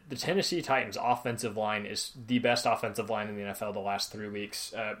 the Tennessee Titans offensive line is the best offensive line in the NFL the last 3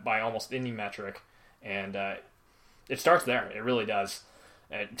 weeks by almost any metric. And it starts there. It really does.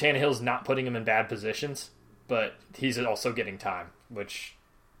 Tannehill's not putting him in bad positions, but he's also getting time, which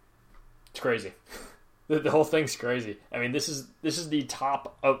it's crazy. The whole thing's crazy. I mean, this is the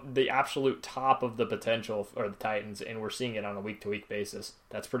top of the absolute top of the potential for the Titans, and we're seeing it on a week-to-week basis.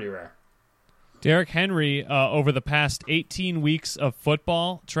 That's pretty rare. Derrick Henry, over the past 18 weeks of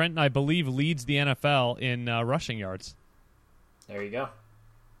football, Trenton, I believe, leads the NFL in rushing yards. There you go.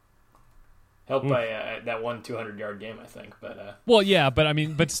 Helped by that one 200-yard game, I think. But well, yeah,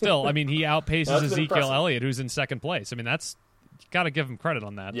 but still, he outpaces Ezekiel impressive. Elliott, who's in second place. That's you got to give him credit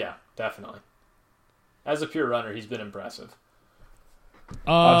on that. Yeah, definitely. As a pure runner, he's been impressive.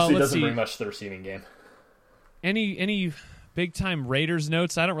 Obviously, doesn't bring much to the receiving game. Any big-time Raiders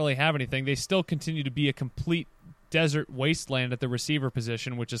notes? I don't really have anything. They still continue to be a complete desert wasteland at the receiver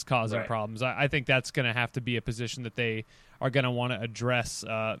position, which is causing problems. I think that's going to have to be a position that they are going to want to address.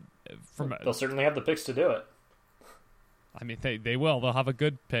 They'll certainly have the picks to do it. They will. They'll have a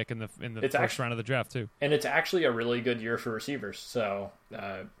good pick in the first round of the draft too. And it's actually a really good year for receivers. So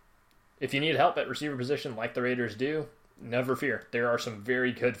if you need help at receiver position like the Raiders do, never fear. There are some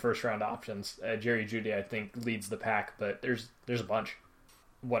very good first-round options. Jerry Jeudy, I think, leads the pack, but there's a bunch.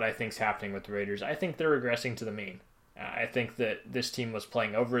 What I think's happening with the Raiders, I think they're regressing to the mean. I think that this team was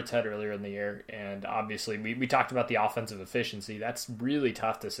playing over its head earlier in the year, and obviously we talked about the offensive efficiency. That's really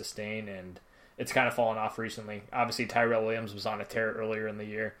tough to sustain, and it's kind of fallen off recently. Obviously, Tyrell Williams was on a tear earlier in the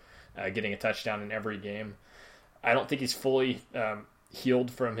year, getting a touchdown in every game. I don't think he's fully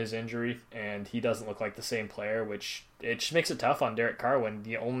healed from his injury, and he doesn't look like the same player, which it just makes it tough on Derek Carr when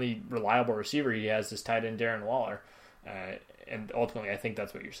the only reliable receiver he has is tight end Darren Waller. And ultimately, I think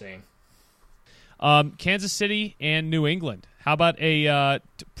that's what you're seeing. Kansas City and New England. How about a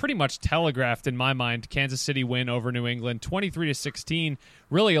pretty much telegraphed, in my mind, Kansas City win over New England, 23-16,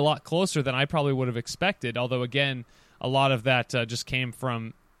 really a lot closer than I probably would have expected, although, again, a lot of that just came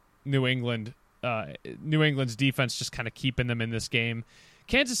from New England. New England's defense just kind of keeping them in this game.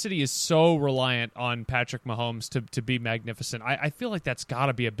 Kansas City is so reliant on Patrick Mahomes to be magnificent. I feel like that's got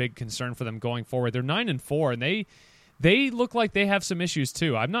to be a big concern for them going forward. They're 9-4, and they look like they have some issues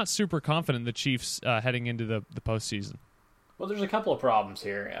too. I'm not super confident in the Chiefs heading into the postseason. Well, there's a couple of problems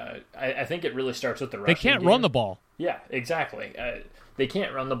here. I think it really starts with the rushing They can't game. run the ball. Yeah, exactly. They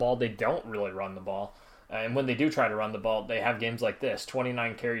can't run the ball. They don't really run the ball. And when they do try to run the ball, they have games like this: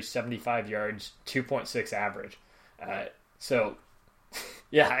 29 carries, 75 yards, 2.6 average. So,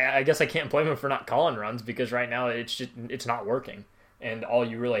 yeah, I guess I can't blame them for not calling runs because right now it's not working. And all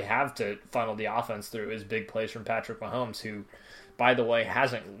you really have to funnel the offense through is big plays from Patrick Mahomes, who, by the way,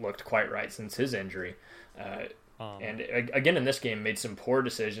 hasn't looked quite right since his injury. And again, in this game, made some poor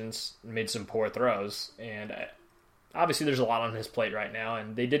decisions, made some poor throws. And obviously there's a lot on his plate right now,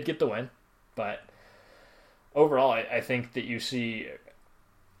 and they did get the win. But overall, I think that you see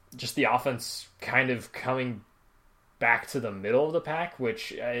just the offense kind of coming back to the middle of the pack,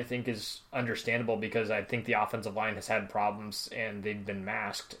 which I think is understandable because I think the offensive line has had problems and they've been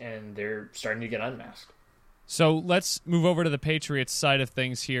masked, and they're starting to get unmasked. So let's move over to the Patriots side of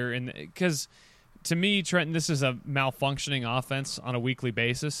things here, and because to me, Trenton, this is a malfunctioning offense on a weekly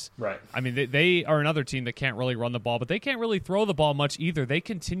basis. Right. I mean, they are another team that can't really run the ball, but they can't really throw the ball much either. They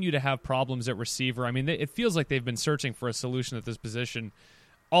continue to have problems at receiver. I mean, it feels like they've been searching for a solution at this position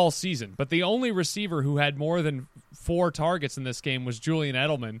all season. But the only receiver who had more than 4 targets in this game was Julian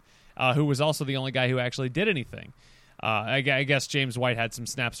Edelman, who was also the only guy who actually did anything. I guess James White had some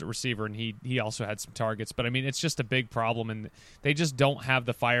snaps at receiver, and he also had some targets. But, I mean, it's just a big problem, and they just don't have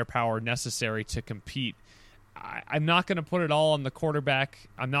the firepower necessary to compete. I'm not going to put it all on the quarterback.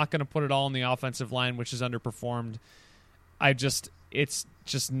 I'm not going to put it all on the offensive line, which has underperformed. It's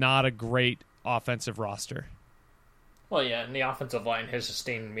just not a great offensive roster. Well, yeah, and the offensive line has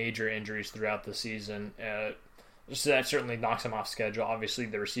sustained major injuries throughout the season. So that certainly knocks them off schedule. Obviously,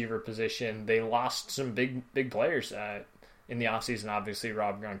 the receiver position, they lost some big players in the offseason. Obviously,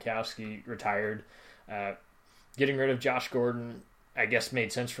 Rob Gronkowski retired. Getting rid of Josh Gordon, I guess,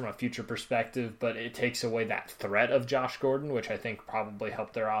 made sense from a future perspective, but it takes away that threat of Josh Gordon, which I think probably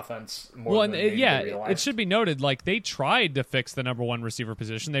helped their offense more than they realized. It should be noted, like, they tried to fix the number one receiver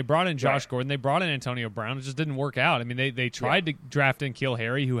position. They brought in Josh Gordon. They brought in Antonio Brown. It just didn't work out. I mean, they tried to draft in N'Keal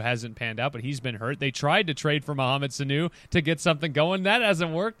Harry, who hasn't panned out, but he's been hurt. They tried to trade for Mohamed Sanu to get something going. That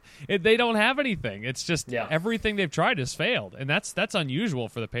hasn't worked. They don't have anything. It's just everything they've tried has failed, and that's unusual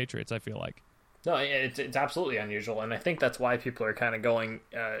for the Patriots, I feel like. No, it's absolutely unusual, and I think that's why people are kind of going,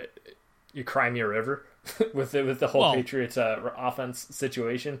 you cry me a river with the whole Patriots offense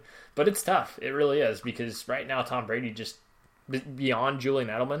situation. But it's tough. It really is, because right now Tom Brady, just beyond Julian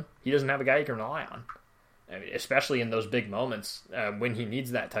Edelman, he doesn't have a guy he can rely on. I mean, especially in those big moments when he needs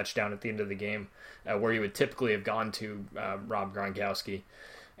that touchdown at the end of the game, where he would typically have gone to Rob Gronkowski.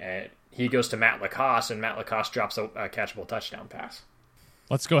 He goes to Matt LaCosse, and Matt LaCosse drops a catchable touchdown pass.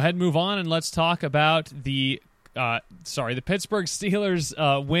 Let's go ahead and move on, and let's talk about the Pittsburgh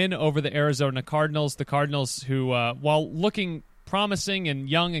Steelers win over the Arizona Cardinals. The Cardinals, who, while looking promising and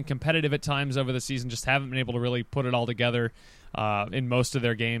young and competitive at times over the season, just haven't been able to really put it all together in most of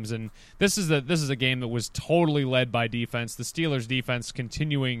their games. And this is a game that was totally led by defense. The Steelers' defense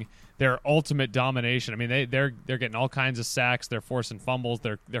continuing their ultimate domination. I mean, they're getting all kinds of sacks. They're forcing fumbles.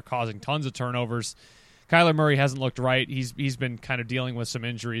 They're causing tons of turnovers. Kyler Murray hasn't looked right. He's been kind of dealing with some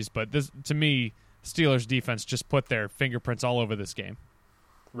injuries, but this, to me, Steelers defense just put their fingerprints all over this game.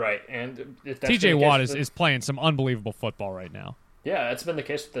 Right, and TJ Watt is playing some unbelievable football right now. Yeah, that's been the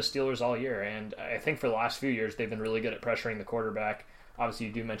case with the Steelers all year, and I think for the last few years they've been really good at pressuring the quarterback. Obviously,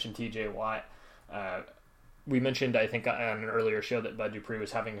 you do mention TJ Watt. We mentioned, I think, on an earlier show that Bud Dupree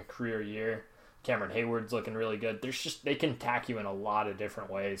was having a career year. Cameron Hayward's looking really good. They can attack you in a lot of different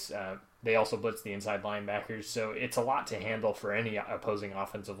ways. They also blitz the inside linebackers, so it's a lot to handle for any opposing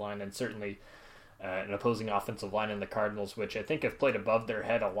offensive line, and certainly an opposing offensive line in the Cardinals, which I think have played above their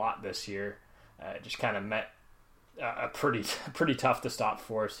head a lot this year. Just kind of met a pretty tough to stop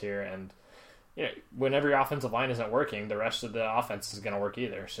force here, and whenever your offensive line isn't working, the rest of the offense is going to work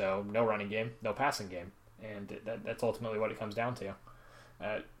either. So no running game, no passing game, and that's ultimately what it comes down to.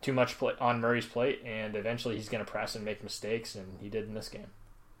 Too much on Murray's plate, and eventually he's going to press and make mistakes, and he did in this game.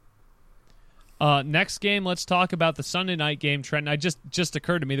 Next game, let's talk about the Sunday night game, Trenton. It just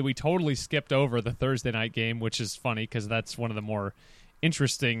occurred to me that we totally skipped over the Thursday night game, which is funny because that's one of the more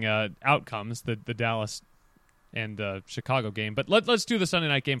interesting outcomes, the Dallas and Chicago game. But let's do the Sunday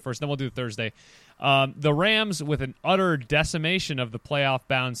night game first, then we'll do the Thursday. The Rams, with an utter decimation of the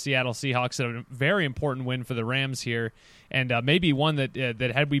playoff-bound Seattle Seahawks, a very important win for the Rams here, and maybe one that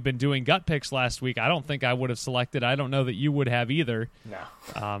had we been doing gut picks last week, I don't think I would have selected. I don't know that you would have either.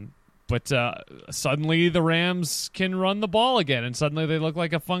 No. But suddenly the Rams can run the ball again, and suddenly they look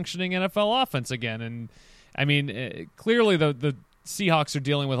like a functioning NFL offense again. And, I mean, clearly the Seahawks are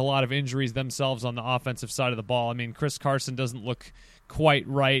dealing with a lot of injuries themselves on the offensive side of the ball. I mean, Chris Carson doesn't look quite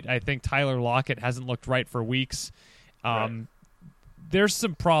right. I think Tyler Lockett hasn't looked right for weeks. Right. There's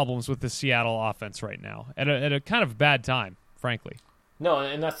some problems with the Seattle offense right now at a kind of bad time, frankly. No,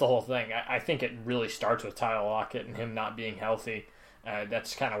 and that's the whole thing. I think it really starts with Tyler Lockett and him not being healthy.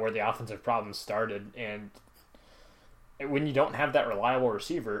 That's kind of where the offensive problems started, and when you don't have that reliable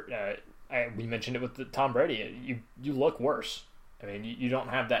receiver, we mentioned it with Tom Brady, you look worse. I mean, you don't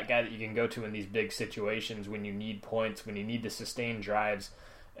have that guy that you can go to in these big situations when you need points, when you need to sustain drives.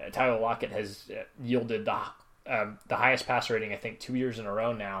 Tyler Lockett has yielded the highest pass rating, I think, 2 years in a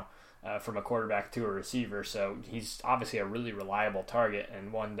row now from a quarterback to a receiver. So he's obviously a really reliable target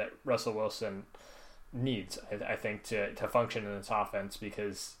and one that Russell Wilson needs, I think, to function in this offense,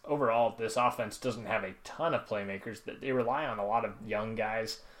 because overall this offense doesn't have a ton of playmakers. They rely on a lot of young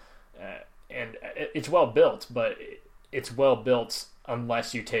guys, and it's well built, but it's well built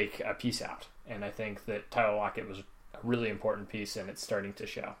unless you take a piece out. And I think that Tyler Lockett was a really important piece, and it's starting to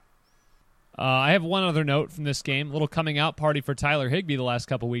show. I have one other note from this game. A little coming out party for Tyler Higbee the last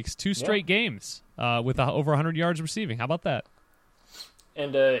couple weeks. 2 straight games with over 100 yards receiving. How about that?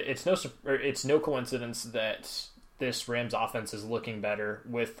 And it's no coincidence that this Rams offense is looking better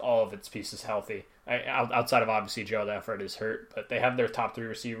with all of its pieces healthy. Outside of, obviously, Gerald Everett is hurt, but they have their top 3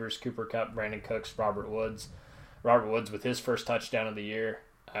 receivers: Cooper Kupp, Brandon Cooks, Robert Woods. Robert Woods with his first touchdown of the year,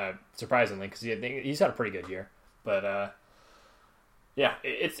 surprisingly, because he's had a pretty good year. But yeah,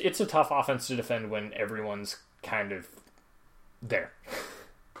 it's a tough offense to defend when everyone's kind of there.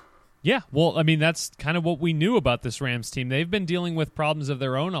 Yeah, well, I mean, that's kind of what we knew about this Rams team. They've been dealing with problems of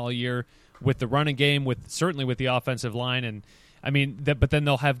their own all year with the running game, certainly with the offensive line, and I mean, but then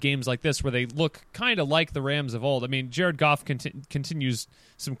they'll have games like this where they look kind of like the Rams of old. I mean, Jared Goff continues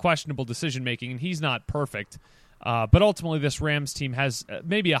some questionable decision making, and he's not perfect. But ultimately, this Rams team has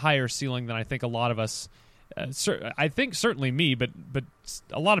maybe a higher ceiling than I think a lot of us, I think certainly me, but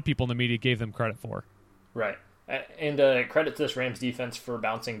a lot of people in the media gave them credit for. Right. And credit to this Rams defense for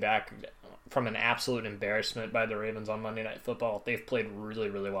bouncing back from an absolute embarrassment by the Ravens on Monday Night Football. They've played really,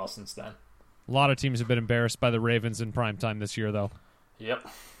 really well since then. A lot of teams have been embarrassed by the Ravens in primetime this year, though. Yep.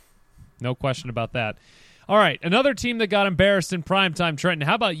 No question about that. All right, another team that got embarrassed in primetime, Trenton.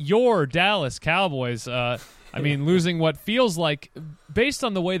 How about your Dallas Cowboys? I mean, losing what feels like, based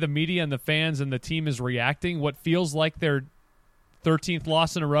on the way the media and the fans and the team is reacting, what feels like their 13th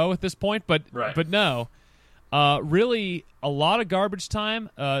loss in a row at this point. But no. Really, a lot of garbage time.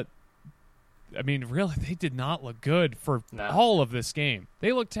 I mean, really, they did not look good for all of this game.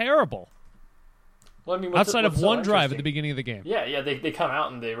 They looked terrible. Well, I mean, outside of one drive at the beginning of the game. Yeah, they come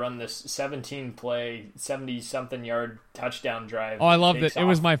out and they run this 17-play, 70-something yard touchdown drive. Oh, I loved it. It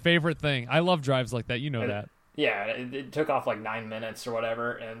was my favorite thing. I love drives like that. You know that. Yeah, it took off like 9 minutes or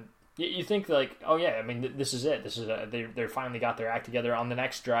whatever, and you think like, oh yeah, I mean, this is it. They finally got their act together. On the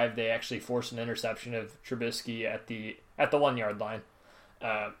next drive, they actually forced an interception of Trubisky at the 1 yard line.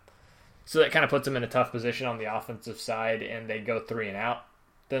 So that kind of puts them in a tough position on the offensive side, and they go 3 and out.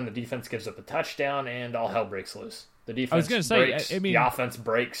 Then the defense gives up a touchdown, and all hell breaks loose. The defense I was going to say, breaks, I mean, the offense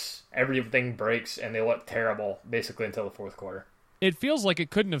breaks, everything breaks, and they look terrible basically until the fourth quarter. It feels like it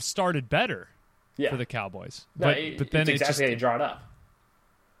couldn't have started better for the Cowboys. But then it's exactly how you draw it up.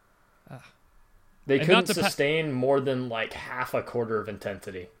 They couldn't sustain more than like half a quarter of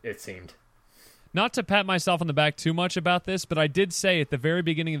intensity, it seemed. Not to pat myself on the back too much about this, but I did say at the very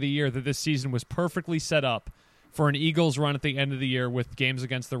beginning of the year that this season was perfectly set up for an Eagles run at the end of the year with games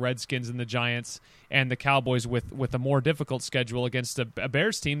against the Redskins and the Giants, and the Cowboys with a more difficult schedule against a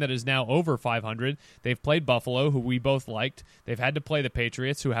Bears team that is now over 500. They've played Buffalo, who we both liked. They've had to play the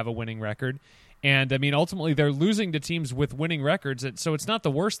Patriots, who have a winning record. And, I mean, ultimately they're losing to teams with winning records, so it's not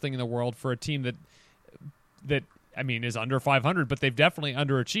the worst thing in the world for a team that I mean, is under 500, but they've definitely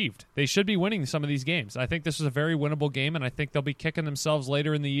underachieved. They should be winning some of these games. I think this is a very winnable game, and I think they'll be kicking themselves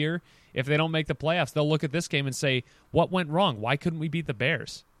later in the year. If they don't make the playoffs, they'll look at this game and say, what went wrong? Why couldn't we beat the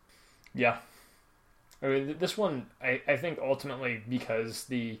Bears? Yeah. I mean, this one, I think ultimately because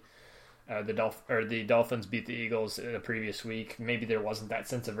the Dolphins beat the Eagles the previous week, maybe there wasn't that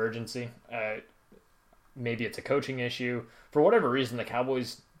sense of urgency. Maybe it's a coaching issue. For whatever reason, the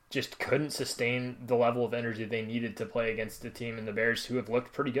Cowboys just couldn't sustain the level of energy they needed to play against the team in the Bears, who have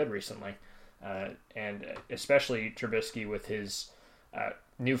looked pretty good recently. And especially Trubisky with his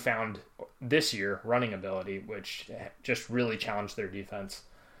newfound, this year, running ability, which just really challenged their defense.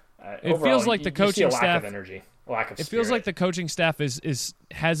 It overall, feels like the coaching staff... lack of energy, lack of It spirit. feels like the coaching staff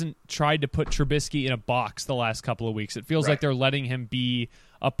hasn't tried to put Trubisky in a box the last couple of weeks. It feels like they're letting him be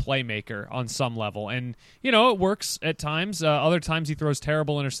a playmaker on some level. And, you know, it works at times. Other times he throws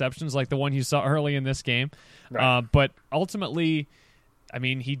terrible interceptions like the one you saw early in this game. Right. But ultimately, I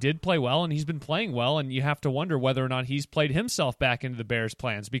mean, he did play well, and he's been playing well, and you have to wonder whether or not he's played himself back into the Bears'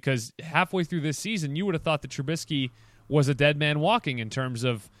 plans, because halfway through this season, you would have thought that Trubisky was a dead man walking in terms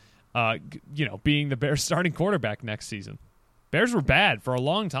of, being the Bears' starting quarterback next season. Bears were bad for a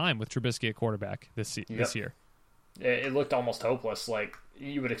long time with Trubisky at quarterback this year. It looked almost hopeless. Like,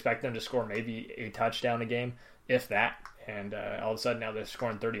 you would expect them to score maybe a touchdown a game, if that. And all of a sudden now they're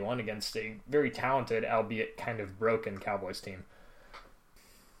scoring 31 against a very talented, albeit kind of broken Cowboys team.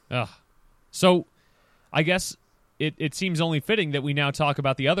 So I guess it seems only fitting that we now talk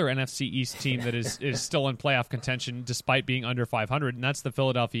about the other NFC East team that is still in playoff contention despite being under 500, and that's the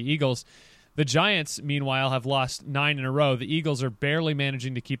Philadelphia Eagles. The Giants, meanwhile, have lost 9 in a row. The Eagles are barely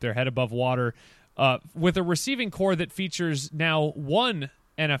managing to keep their head above water with a receiving core that features now one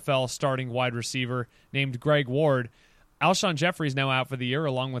NFL starting wide receiver named Greg Ward. Alshon Jeffrey is now out for the year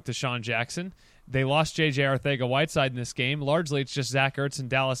along with Deshaun Jackson. They lost J.J. Arcega-Whiteside in this game. Largely, it's just Zach Ertz and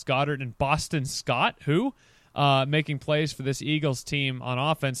Dallas Goedert and Boston Scott, making plays for this Eagles team on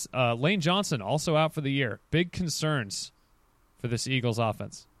offense. Lane Johnson also out for the year. Big concerns for this Eagles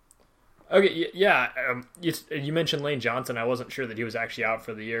offense. Okay, yeah. You mentioned Lane Johnson. I wasn't sure that he was actually out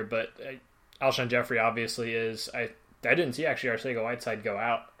for the year, but Alshon Jeffrey obviously is. I didn't see actually Arcega-Whiteside go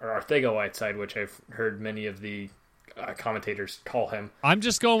out, or Arcega-Whiteside, which I've heard many of the commentators call him. I'm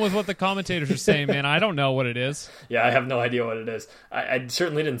just going with what the commentators are saying, man. I don't know what it is. Yeah, I have no idea what it is. I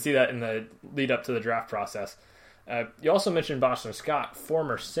certainly didn't see that in the lead up to the draft process. You also mentioned Boston Scott,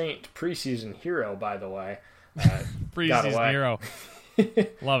 former Saint preseason hero, by the way. Preseason hero.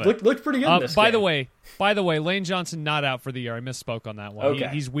 Love it. Looked pretty good in this game. By the way, Lane Johnson not out for the year. I misspoke on that one. Okay.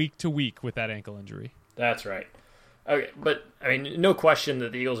 He's week to week with that ankle injury. That's right. Okay, but I mean, no question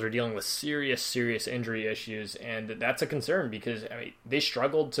that the Eagles are dealing with serious injury issues, and that's a concern because they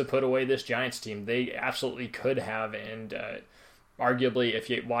struggled to put away this Giants team. They absolutely could have, and arguably, if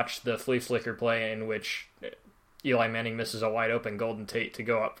you watch the flea flicker play in which Eli Manning misses a wide open Golden Tate to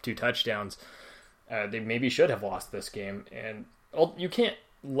go up 2 touchdowns, they maybe should have lost this game. And you can't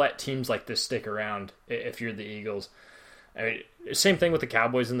let teams like this stick around if you're the Eagles. Same thing with the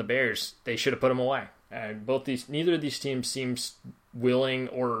Cowboys and the Bears. They should have put them away. Neither of these teams seems willing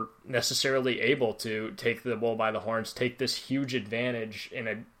or necessarily able to take the bull by the horns, take this huge advantage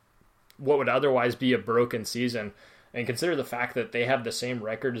in what would otherwise be a broken season, and consider the fact that they have the same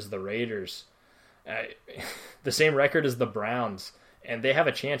record as the Raiders, the same record as the Browns, and they have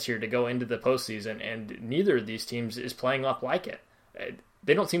a chance here to go into the postseason, and neither of these teams is playing up like it.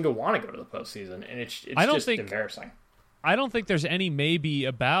 They don't seem to want to go to the postseason, and it's just embarrassing. I don't think there's any maybe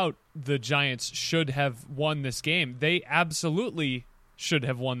about the Giants should have won this game. They absolutely should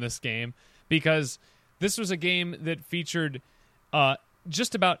have won this game because this was a game that featured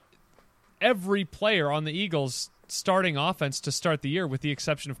just about every player on the Eagles starting offense to start the year, with the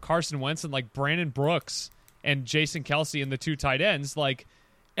exception of Carson Wentz and like Brandon Brooks and Jason Kelce and the 2 tight ends. Like,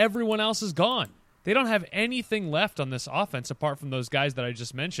 everyone else is gone. They don't have anything left on this offense apart from those guys that I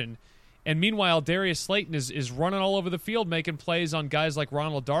just mentioned. And meanwhile, Darius Slayton is running all over the field, making plays on guys like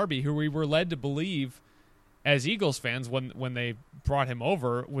Ronald Darby, who we were led to believe as Eagles fans when they brought him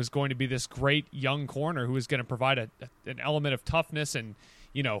over was going to be this great young corner who was going to provide an element of toughness and,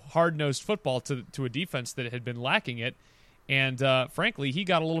 hard-nosed football to a defense that had been lacking it. And frankly, he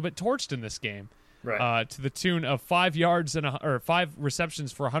got a little bit torched in this game. Right. To the tune of 5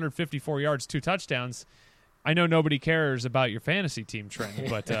 receptions for 154 yards, 2 touchdowns. I know nobody cares about your fantasy team, Trent,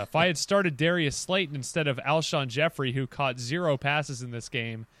 but if I had started Darius Slayton instead of Alshon Jeffrey, who caught 0 passes in this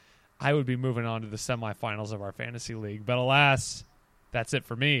game, I would be moving on to the semifinals of our fantasy league. But alas, that's it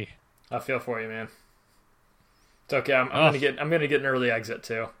for me. I feel for you, man. It's okay. I'm gonna get an early exit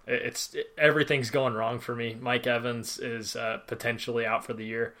too. Everything's going wrong for me. Mike Evans is potentially out for the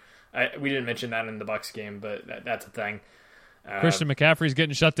year. We didn't mention that in the Bucs game, but that's a thing. Christian McCaffrey's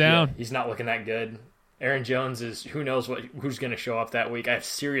getting shut down. Yeah, he's not looking that good. Aaron Jones is who knows who's going to show up that week. I have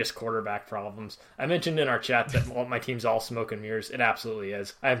serious quarterback problems. I mentioned in our chat that my team's all smoke and mirrors. It absolutely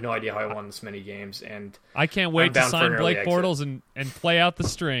is. I have no idea how I won this many games, and I can't wait to sign Blake Bortles and play out the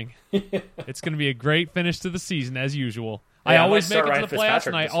string. It's going to be a great finish to the season as usual. Yeah, I always make it to the playoffs,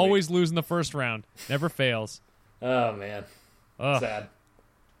 and I always lose in the first round. Never fails. Oh man, sad.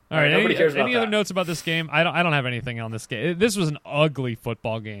 All right. Any other notes about this game? I don't have anything on this game. This was an ugly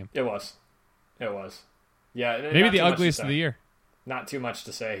football game. It was. Yeah, maybe the ugliest of the year. Not too much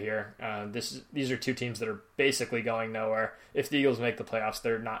to say here. These are 2 teams that are basically going nowhere. If the Eagles make the playoffs,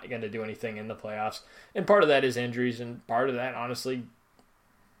 they're not going to do anything in the playoffs. And part of that is injuries, and part of that, honestly,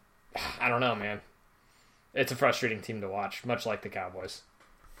 I don't know, man. It's a frustrating team to watch, much like the Cowboys.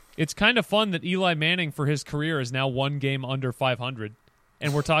 It's kind of fun that Eli Manning, for his career, is now 1 game under 500,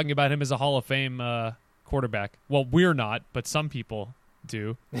 and we're talking about him as a Hall of Fame quarterback. Well, we're not, but some people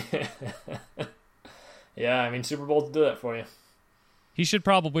do. Yeah, I mean, Super Bowl to do that for you. He should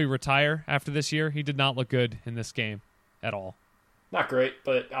probably retire after this year. He did not look good in this game at all. Not great,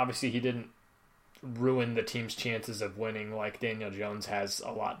 but obviously he didn't ruin the team's chances of winning like Daniel Jones has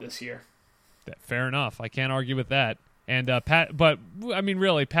a lot this year. Fair enough. I can't argue with that. And Pat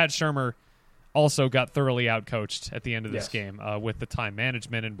Shurmur also got thoroughly outcoached at the end of this game with the time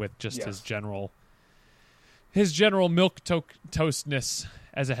management and with just his general milquetoastness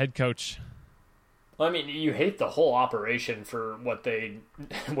as a head coach. Well, I mean, you hate the whole operation for what they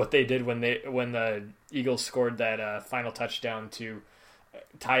did when the Eagles scored that final touchdown to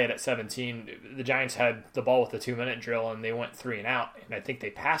tie it at 17. The Giants had the ball with the 2-minute drill and they went 3 and out, and I think they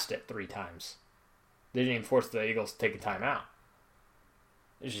passed it 3 times. They didn't even force the Eagles to take a timeout.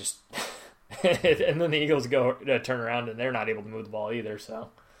 It's just, and then the Eagles go turn around and they're not able to move the ball either. So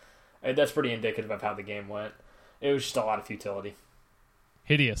that's pretty indicative of how the game went. It was just a lot of futility.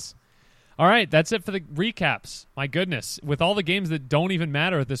 Hideous. All right, that's it for the recaps. My goodness, with all the games that don't even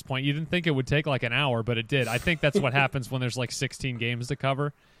matter at this point, you didn't think it would take like an hour, but it did. I think that's what happens when there's like 16 games to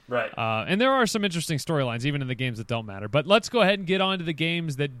cover. Right. And there are some interesting storylines, even in the games that don't matter. But let's go ahead and get on to the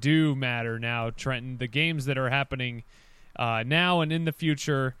games that do matter now, Trenton. The games that are happening now and in the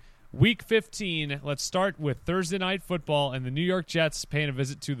future. Week 15, let's start with Thursday Night Football and the New York Jets paying a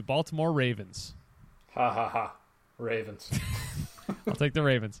visit to the Baltimore Ravens. Ha, ha, ha. Ravens. I'll take the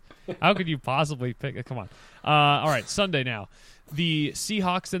Ravens. How could you possibly pick it? Come on. All right, Sunday now. The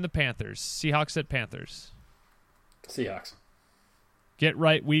Seahawks and the Panthers. Seahawks at Panthers. Seahawks. Get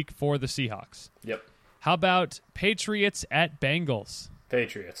right week for the Seahawks. Yep. How about Patriots at Bengals?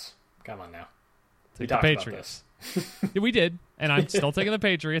 Patriots. Come on now. Take the Patriots. Yeah, we did, and I'm still taking the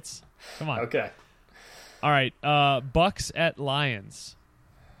Patriots. Come on. Okay. All right, Bucks at Lions.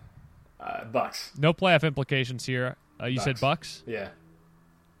 Bucks. No playoff implications here. You said Bucks? Yeah.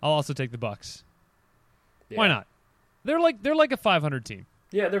 I'll also take the Bucks. Yeah. Why not? They're like a 500 team.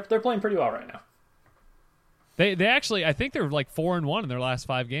 Yeah, they're playing pretty well right now. They actually, I think they're like 4-1 in their last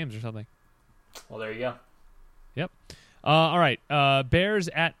 5 games or something. Well, there you go. Yep. All right. Bears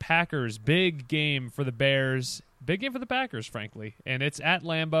at Packers. Big game for the Bears. Big game for the Packers, frankly. And it's at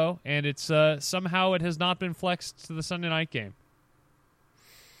Lambeau, and it's somehow it has not been flexed to the Sunday night game.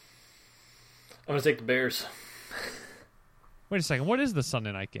 I'm going to take the Bears. Wait a second. What is the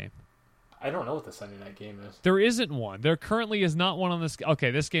Sunday night game? I don't know what the Sunday night game is. There isn't one. There currently is not one on this.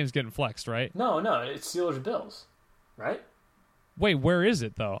 Okay, this game's getting flexed, right? No, it's Steelers-Bills, right? Wait, where is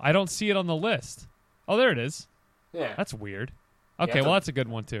it, though? I don't see it on the list. Oh, there it is. Yeah. That's weird. Okay, well, that's a good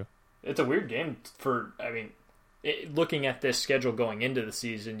one, too. It's a weird game looking at this schedule going into the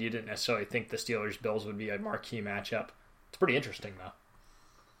season, you didn't necessarily think the Steelers-Bills would be a marquee matchup. It's pretty interesting, though.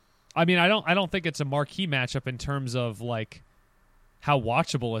 I mean, I don't think it's a marquee matchup in terms of, like, how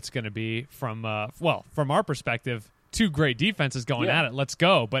watchable it's going to be from our perspective. 2 great defenses going at it. Let's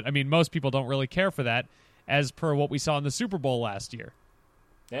go. But, I mean, most people don't really care for that as per what we saw in the Super Bowl last year.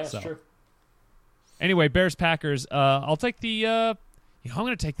 Yeah, that's true. Anyway, Bears-Packers. I'll take the I'm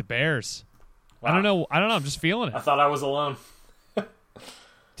going to take the Bears. Wow. I don't know. I'm just feeling it. I thought I was alone.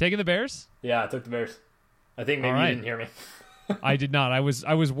 Taking the Bears? Yeah, I took the Bears. I think maybe you didn't hear me. I did not. I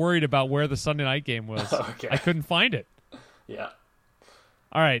was worried about where the Sunday night game was. Okay. I couldn't find it. Yeah.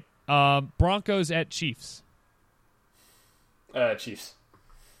 All right. Broncos at Chiefs. Chiefs.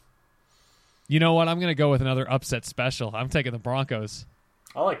 You know what? I'm going to go with another upset special. I'm taking the Broncos.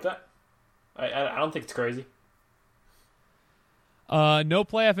 I like that. I don't think it's crazy. No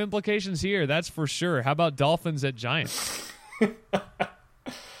playoff implications here. That's for sure. How about Dolphins at Giants? Give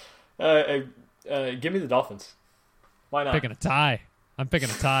me the Dolphins. Why not? Picking a tie. I'm picking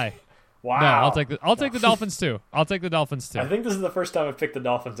a tie. Wow. No, I'll take the Dolphins too. I'll take the Dolphins too. I think this is the first time I've picked the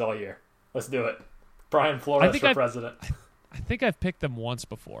Dolphins all year. Let's do it. Brian Flores for president. I think I've picked them once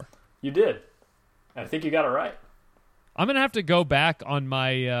before. You did. I think you got it right. I'm gonna have to go back on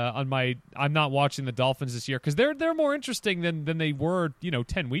my. I'm not watching the Dolphins this year because they're more interesting than they were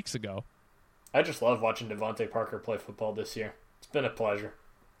 10 weeks ago. I just love watching Devontae Parker play football this year. It's been a pleasure.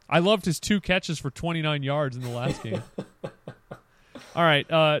 I loved his 2 catches for 29 yards in the last game. All right,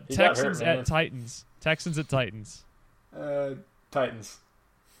 Texans at Titans. Texans at Titans. Titans.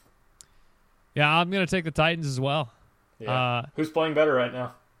 Yeah, I'm gonna take the Titans as well. Yeah. Who's playing better right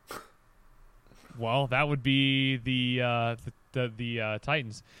now? Well, that would be the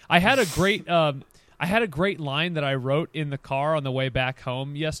Titans. I had a great line that I wrote in the car on the way back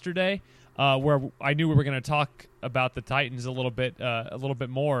home yesterday, where I knew we were going to talk about the Titans a little bit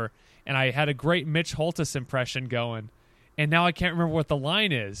more, and I had a great Mitch Holthus impression going, and now I can't remember what the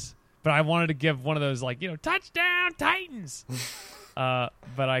line is, but I wanted to give one of those touchdown Titans, but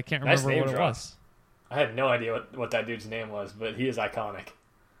I can't remember what it was. I had no idea what that dude's name was, but he is iconic.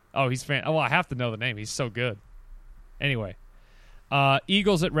 Oh, he's well, I have to know the name. He's so good. Anyway,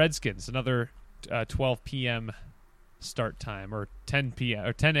 Eagles at Redskins, another 12 p.m. start time, or 10 p.m.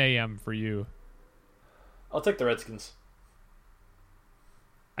 or 10 a.m. for you. I'll take the Redskins.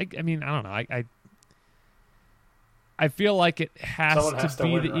 I mean, I don't know. I feel like it has to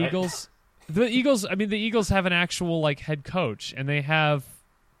be win, the right? Eagles. The Eagles. I mean, the Eagles have an actual head coach, and they have,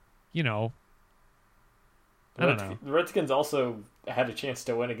 I don't know. The Redskins also had a chance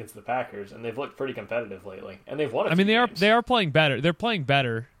to win against the Packers, and they've looked pretty competitive lately, and they've won. They are playing better. They're playing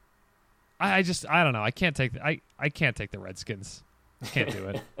better. I don't know. I can't take the Redskins. Can't do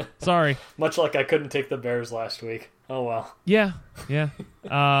it. Sorry. Much like I couldn't take the Bears last week. Oh well. Yeah.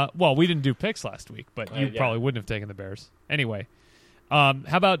 Well, we didn't do picks last week, but you yeah. probably wouldn't have taken the Bears anyway. How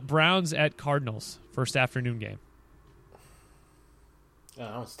about Browns at Cardinals, first afternoon game? Oh,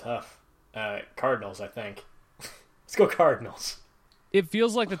 that was tough. Cardinals, I think. Let's go Cardinals. It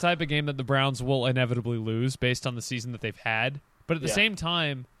feels like the type of game that the Browns will inevitably lose based on the season that they've had. But at the same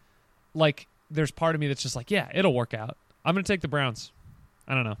time, there's part of me that's just yeah, it'll work out. I'm going to take the Browns.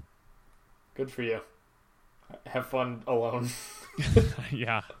 I don't know. Good for you. Have fun alone.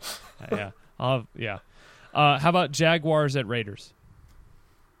 Yeah. How about Jaguars at Raiders?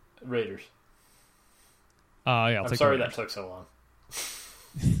 Raiders. I'm sorry that took so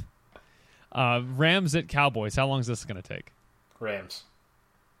long. Rams at Cowboys. How long is this going to take? Rams.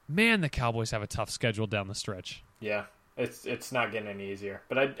 Man, the Cowboys have a tough schedule down the stretch. Yeah, it's not getting any easier.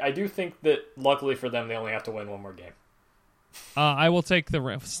 But I do think that luckily for them, they only have to win one more game. I will take the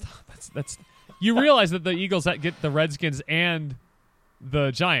Rams. That's you realize that the Eagles get the Redskins and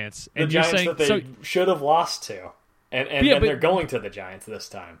the Giants, and The you're Giants saying that they should have lost to, and they're going to the Giants this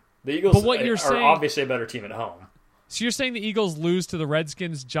time. The Eagles are obviously a better team at home. So you're saying the Eagles lose to the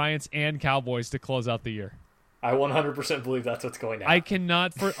Redskins, Giants, and Cowboys to close out the year? I 100% believe that's what's going down. I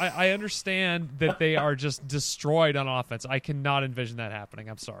cannot. I understand that they are just destroyed on offense. I cannot envision that happening.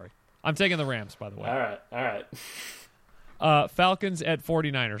 I'm sorry. I'm taking the Rams, by the way. All right. Falcons at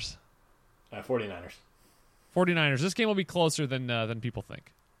 49ers. 49ers. 49ers. This game will be closer than people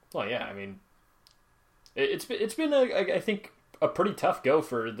think. Well, yeah. I mean, it's been I think a pretty tough go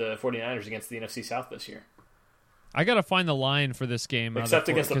for the 49ers against the NFC South this year. I got to find the line for this game. Except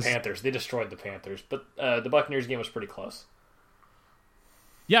against the Panthers. They destroyed the Panthers. But the Buccaneers game was pretty close.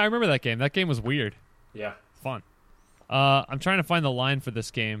 Yeah, I remember that game. That game was weird. Yeah. Fun. I'm trying to find the line for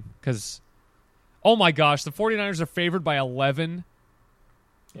this game because, oh my gosh, the 49ers are favored by 11.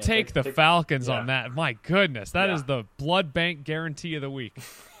 Yeah, take the Falcons on that. My goodness, that is the blood bank guarantee of the week.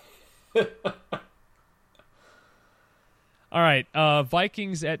 All right,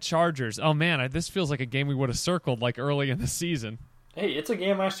 Vikings at Chargers. Oh, man, this feels like a game we would have circled early in the season. Hey, it's a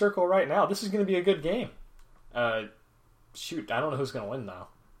game I circle right now. This is going to be a good game. Shoot, I don't know who's going to win, though.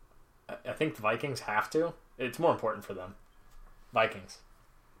 I think the Vikings have to. It's more important for them. Vikings.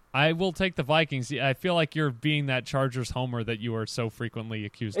 I will take the Vikings. I feel like you're being that Chargers homer that you are so frequently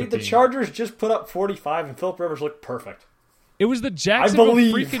accused of being. The Chargers just put up 45, and Phillip Rivers looked perfect. It was the Jacksonville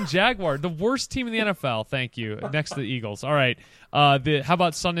freaking Jaguar, the worst team in the NFL. Thank you. Next to the Eagles. All right. How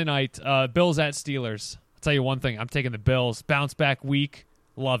about Sunday night? Bills at Steelers. I'll tell you one thing. I'm taking the Bills. Bounce back week.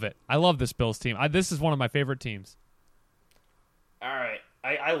 Love it. I love this Bills team. This is one of my favorite teams. All right.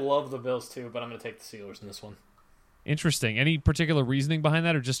 I love the Bills too, but I'm going to take the Steelers in this one. Interesting. Any particular reasoning behind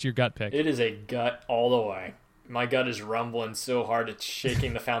that, or just your gut pick? It is a gut all the way. My gut is rumbling so hard it's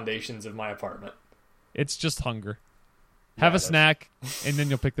shaking the foundations of my apartment. It's just hunger. Have a snack, and then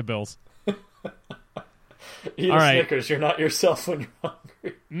you'll pick the Bills. Eat a Snickers. You're not yourself when you're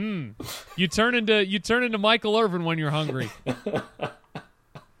hungry. You turn into Michael Irvin when you're hungry.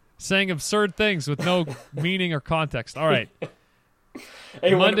 Saying absurd things with no meaning or context. All right.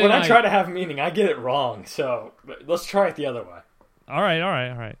 Hey, when I try to have meaning, I get it wrong. So let's try it the other way. All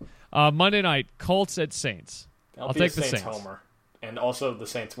right. Monday night, Colts at Saints. I'll take the Saints. Homer, and also the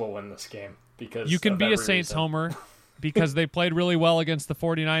Saints will win this game because you can be a Saints homer because they played really well against the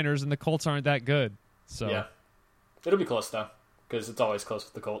 49ers, and the Colts aren't that good. So yeah, it'll be close though because it's always close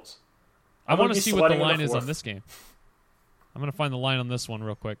with the Colts. I want to see what the line is on this game. I'm going to find the line on this one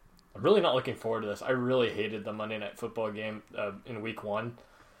real quick. I'm really not looking forward to this. I really hated the Monday Night Football game in Week 1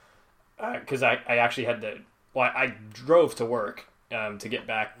 because I actually had to. Well, I drove to work to get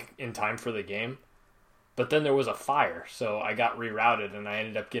back in time for the game, but then there was a fire, so I got rerouted, and I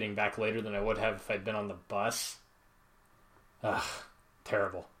ended up getting back later than I would have if I'd been on the bus. Ugh,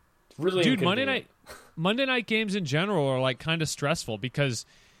 terrible. Really, dude. Monday night games in general are kind of stressful because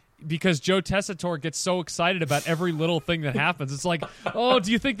Joe Tessitore gets so excited about every little thing that happens. It's like, oh,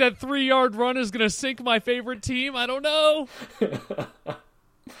 do you think that 3-yard run is going to sink my favorite team? I don't know.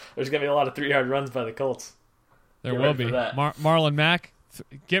 There's going to be a lot of 3-yard runs by the Colts. There will be. Marlon Mack,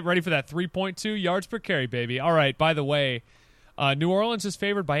 Get ready for that 3.2 yards per carry, baby. All right, by the way, New Orleans is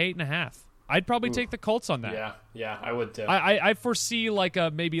favored by 8.5. I'd probably take the Colts on that. Yeah, I would too. I foresee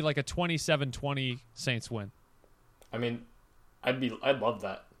maybe like a 27-20 Saints win. I mean, I'd love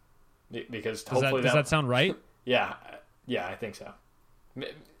that because does hopefully that sound right? Yeah, I think so.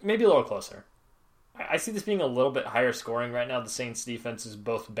 Maybe a little closer. I see this being a little bit higher scoring right now. The Saints defense is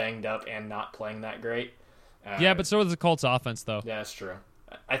both banged up and not playing that great. Yeah, but so is the Colts offense, though. Yeah, that's true.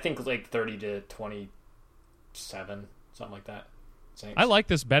 I think like 30-27, something like that. Saints. I like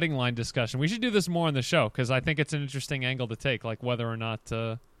this betting line discussion. We should do this more on the show because I think it's an interesting angle to take, like whether or not.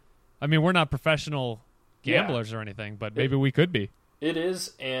 I mean, we're not professional gamblers or anything, but maybe we could be. It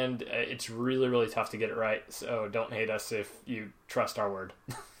is, and it's really, really tough to get it right. So don't hate us if you trust our word.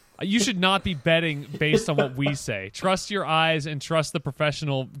 You should not be betting based on what we say. Trust your eyes and trust the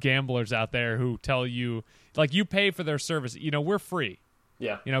professional gamblers out there who tell you, like, you pay for their service. You know, we're free.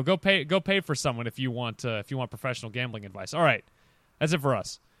 Yeah. You know, go pay for someone if you want professional gambling advice. All right, that's it for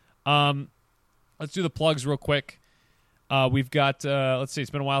us. Let's do the plugs real quick. We've got let's see.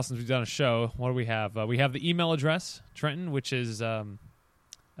 It's been a while since we've done a show. What do we have? We have the email address, Trenton, which is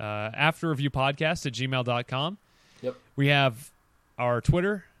afterreviewpodcast@gmail.com. Yep. We have our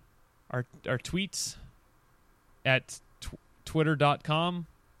Twitter. Our tweets at twitter.com,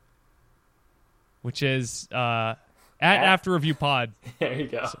 which is at After Review Pod. There you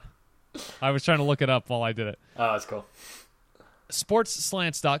go. So, I was trying to look it up while I did it. Oh, that's cool.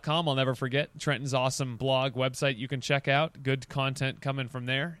 Sportsslants.com, I'll never forget. Trenton's awesome blog website you can check out. Good content coming from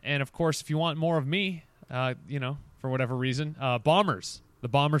there. And, of course, if you want more of me, for whatever reason, Bombers, the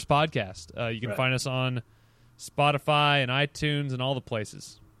Bombers podcast. You can find us on Spotify and iTunes and all the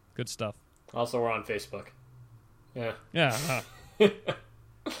places. Good stuff. Also, we're on Facebook. Yeah. Yeah. Got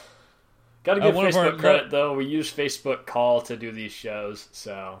to give Facebook credit, though. We use Facebook Call to do these shows,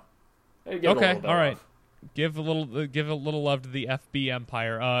 so okay, all right. Give a little love to the FB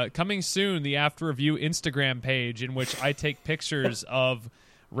Empire. Coming soon, the After Review Instagram page, in which I take pictures of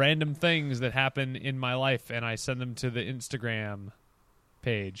random things that happen in my life, and I send them to the Instagram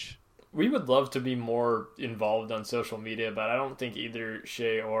page. We would love to be more involved on social media, but I don't think either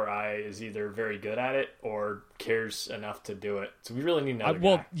Shay or I is either very good at it or cares enough to do it. So we really need another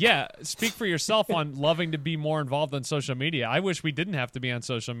guy. Yeah, speak for yourself on loving to be more involved on social media. I wish we didn't have to be on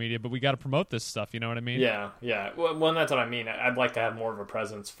social media, but we got to promote this stuff. You know what I mean? Yeah. Well, that's what I mean. I'd like to have more of a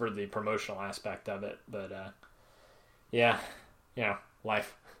presence for the promotional aspect of it, but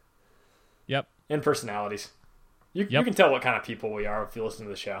life. Yep. And personalities. You can tell what kind of people we are if you listen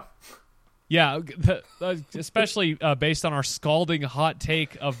to the show. Yeah, especially based on our scalding hot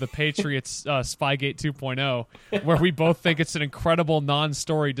take of the Patriots Spygate 2.0, where we both think it's an incredible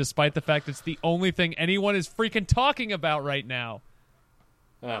non-story, despite the fact it's the only thing anyone is freaking talking about right now.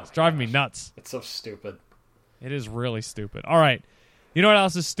 It's driving me nuts. It's so stupid. It is really stupid. All right. You know what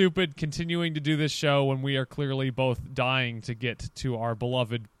else is stupid? Continuing to do this show when we are clearly both dying to get to our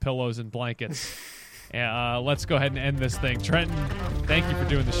beloved pillows and blankets. Let's go ahead and end this thing. Trenton, thank you for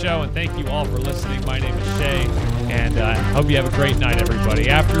doing the show, and thank you all for listening. My name is Shay, and I hope you have a great night, everybody.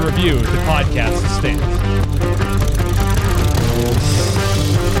 After Review, the podcast stands.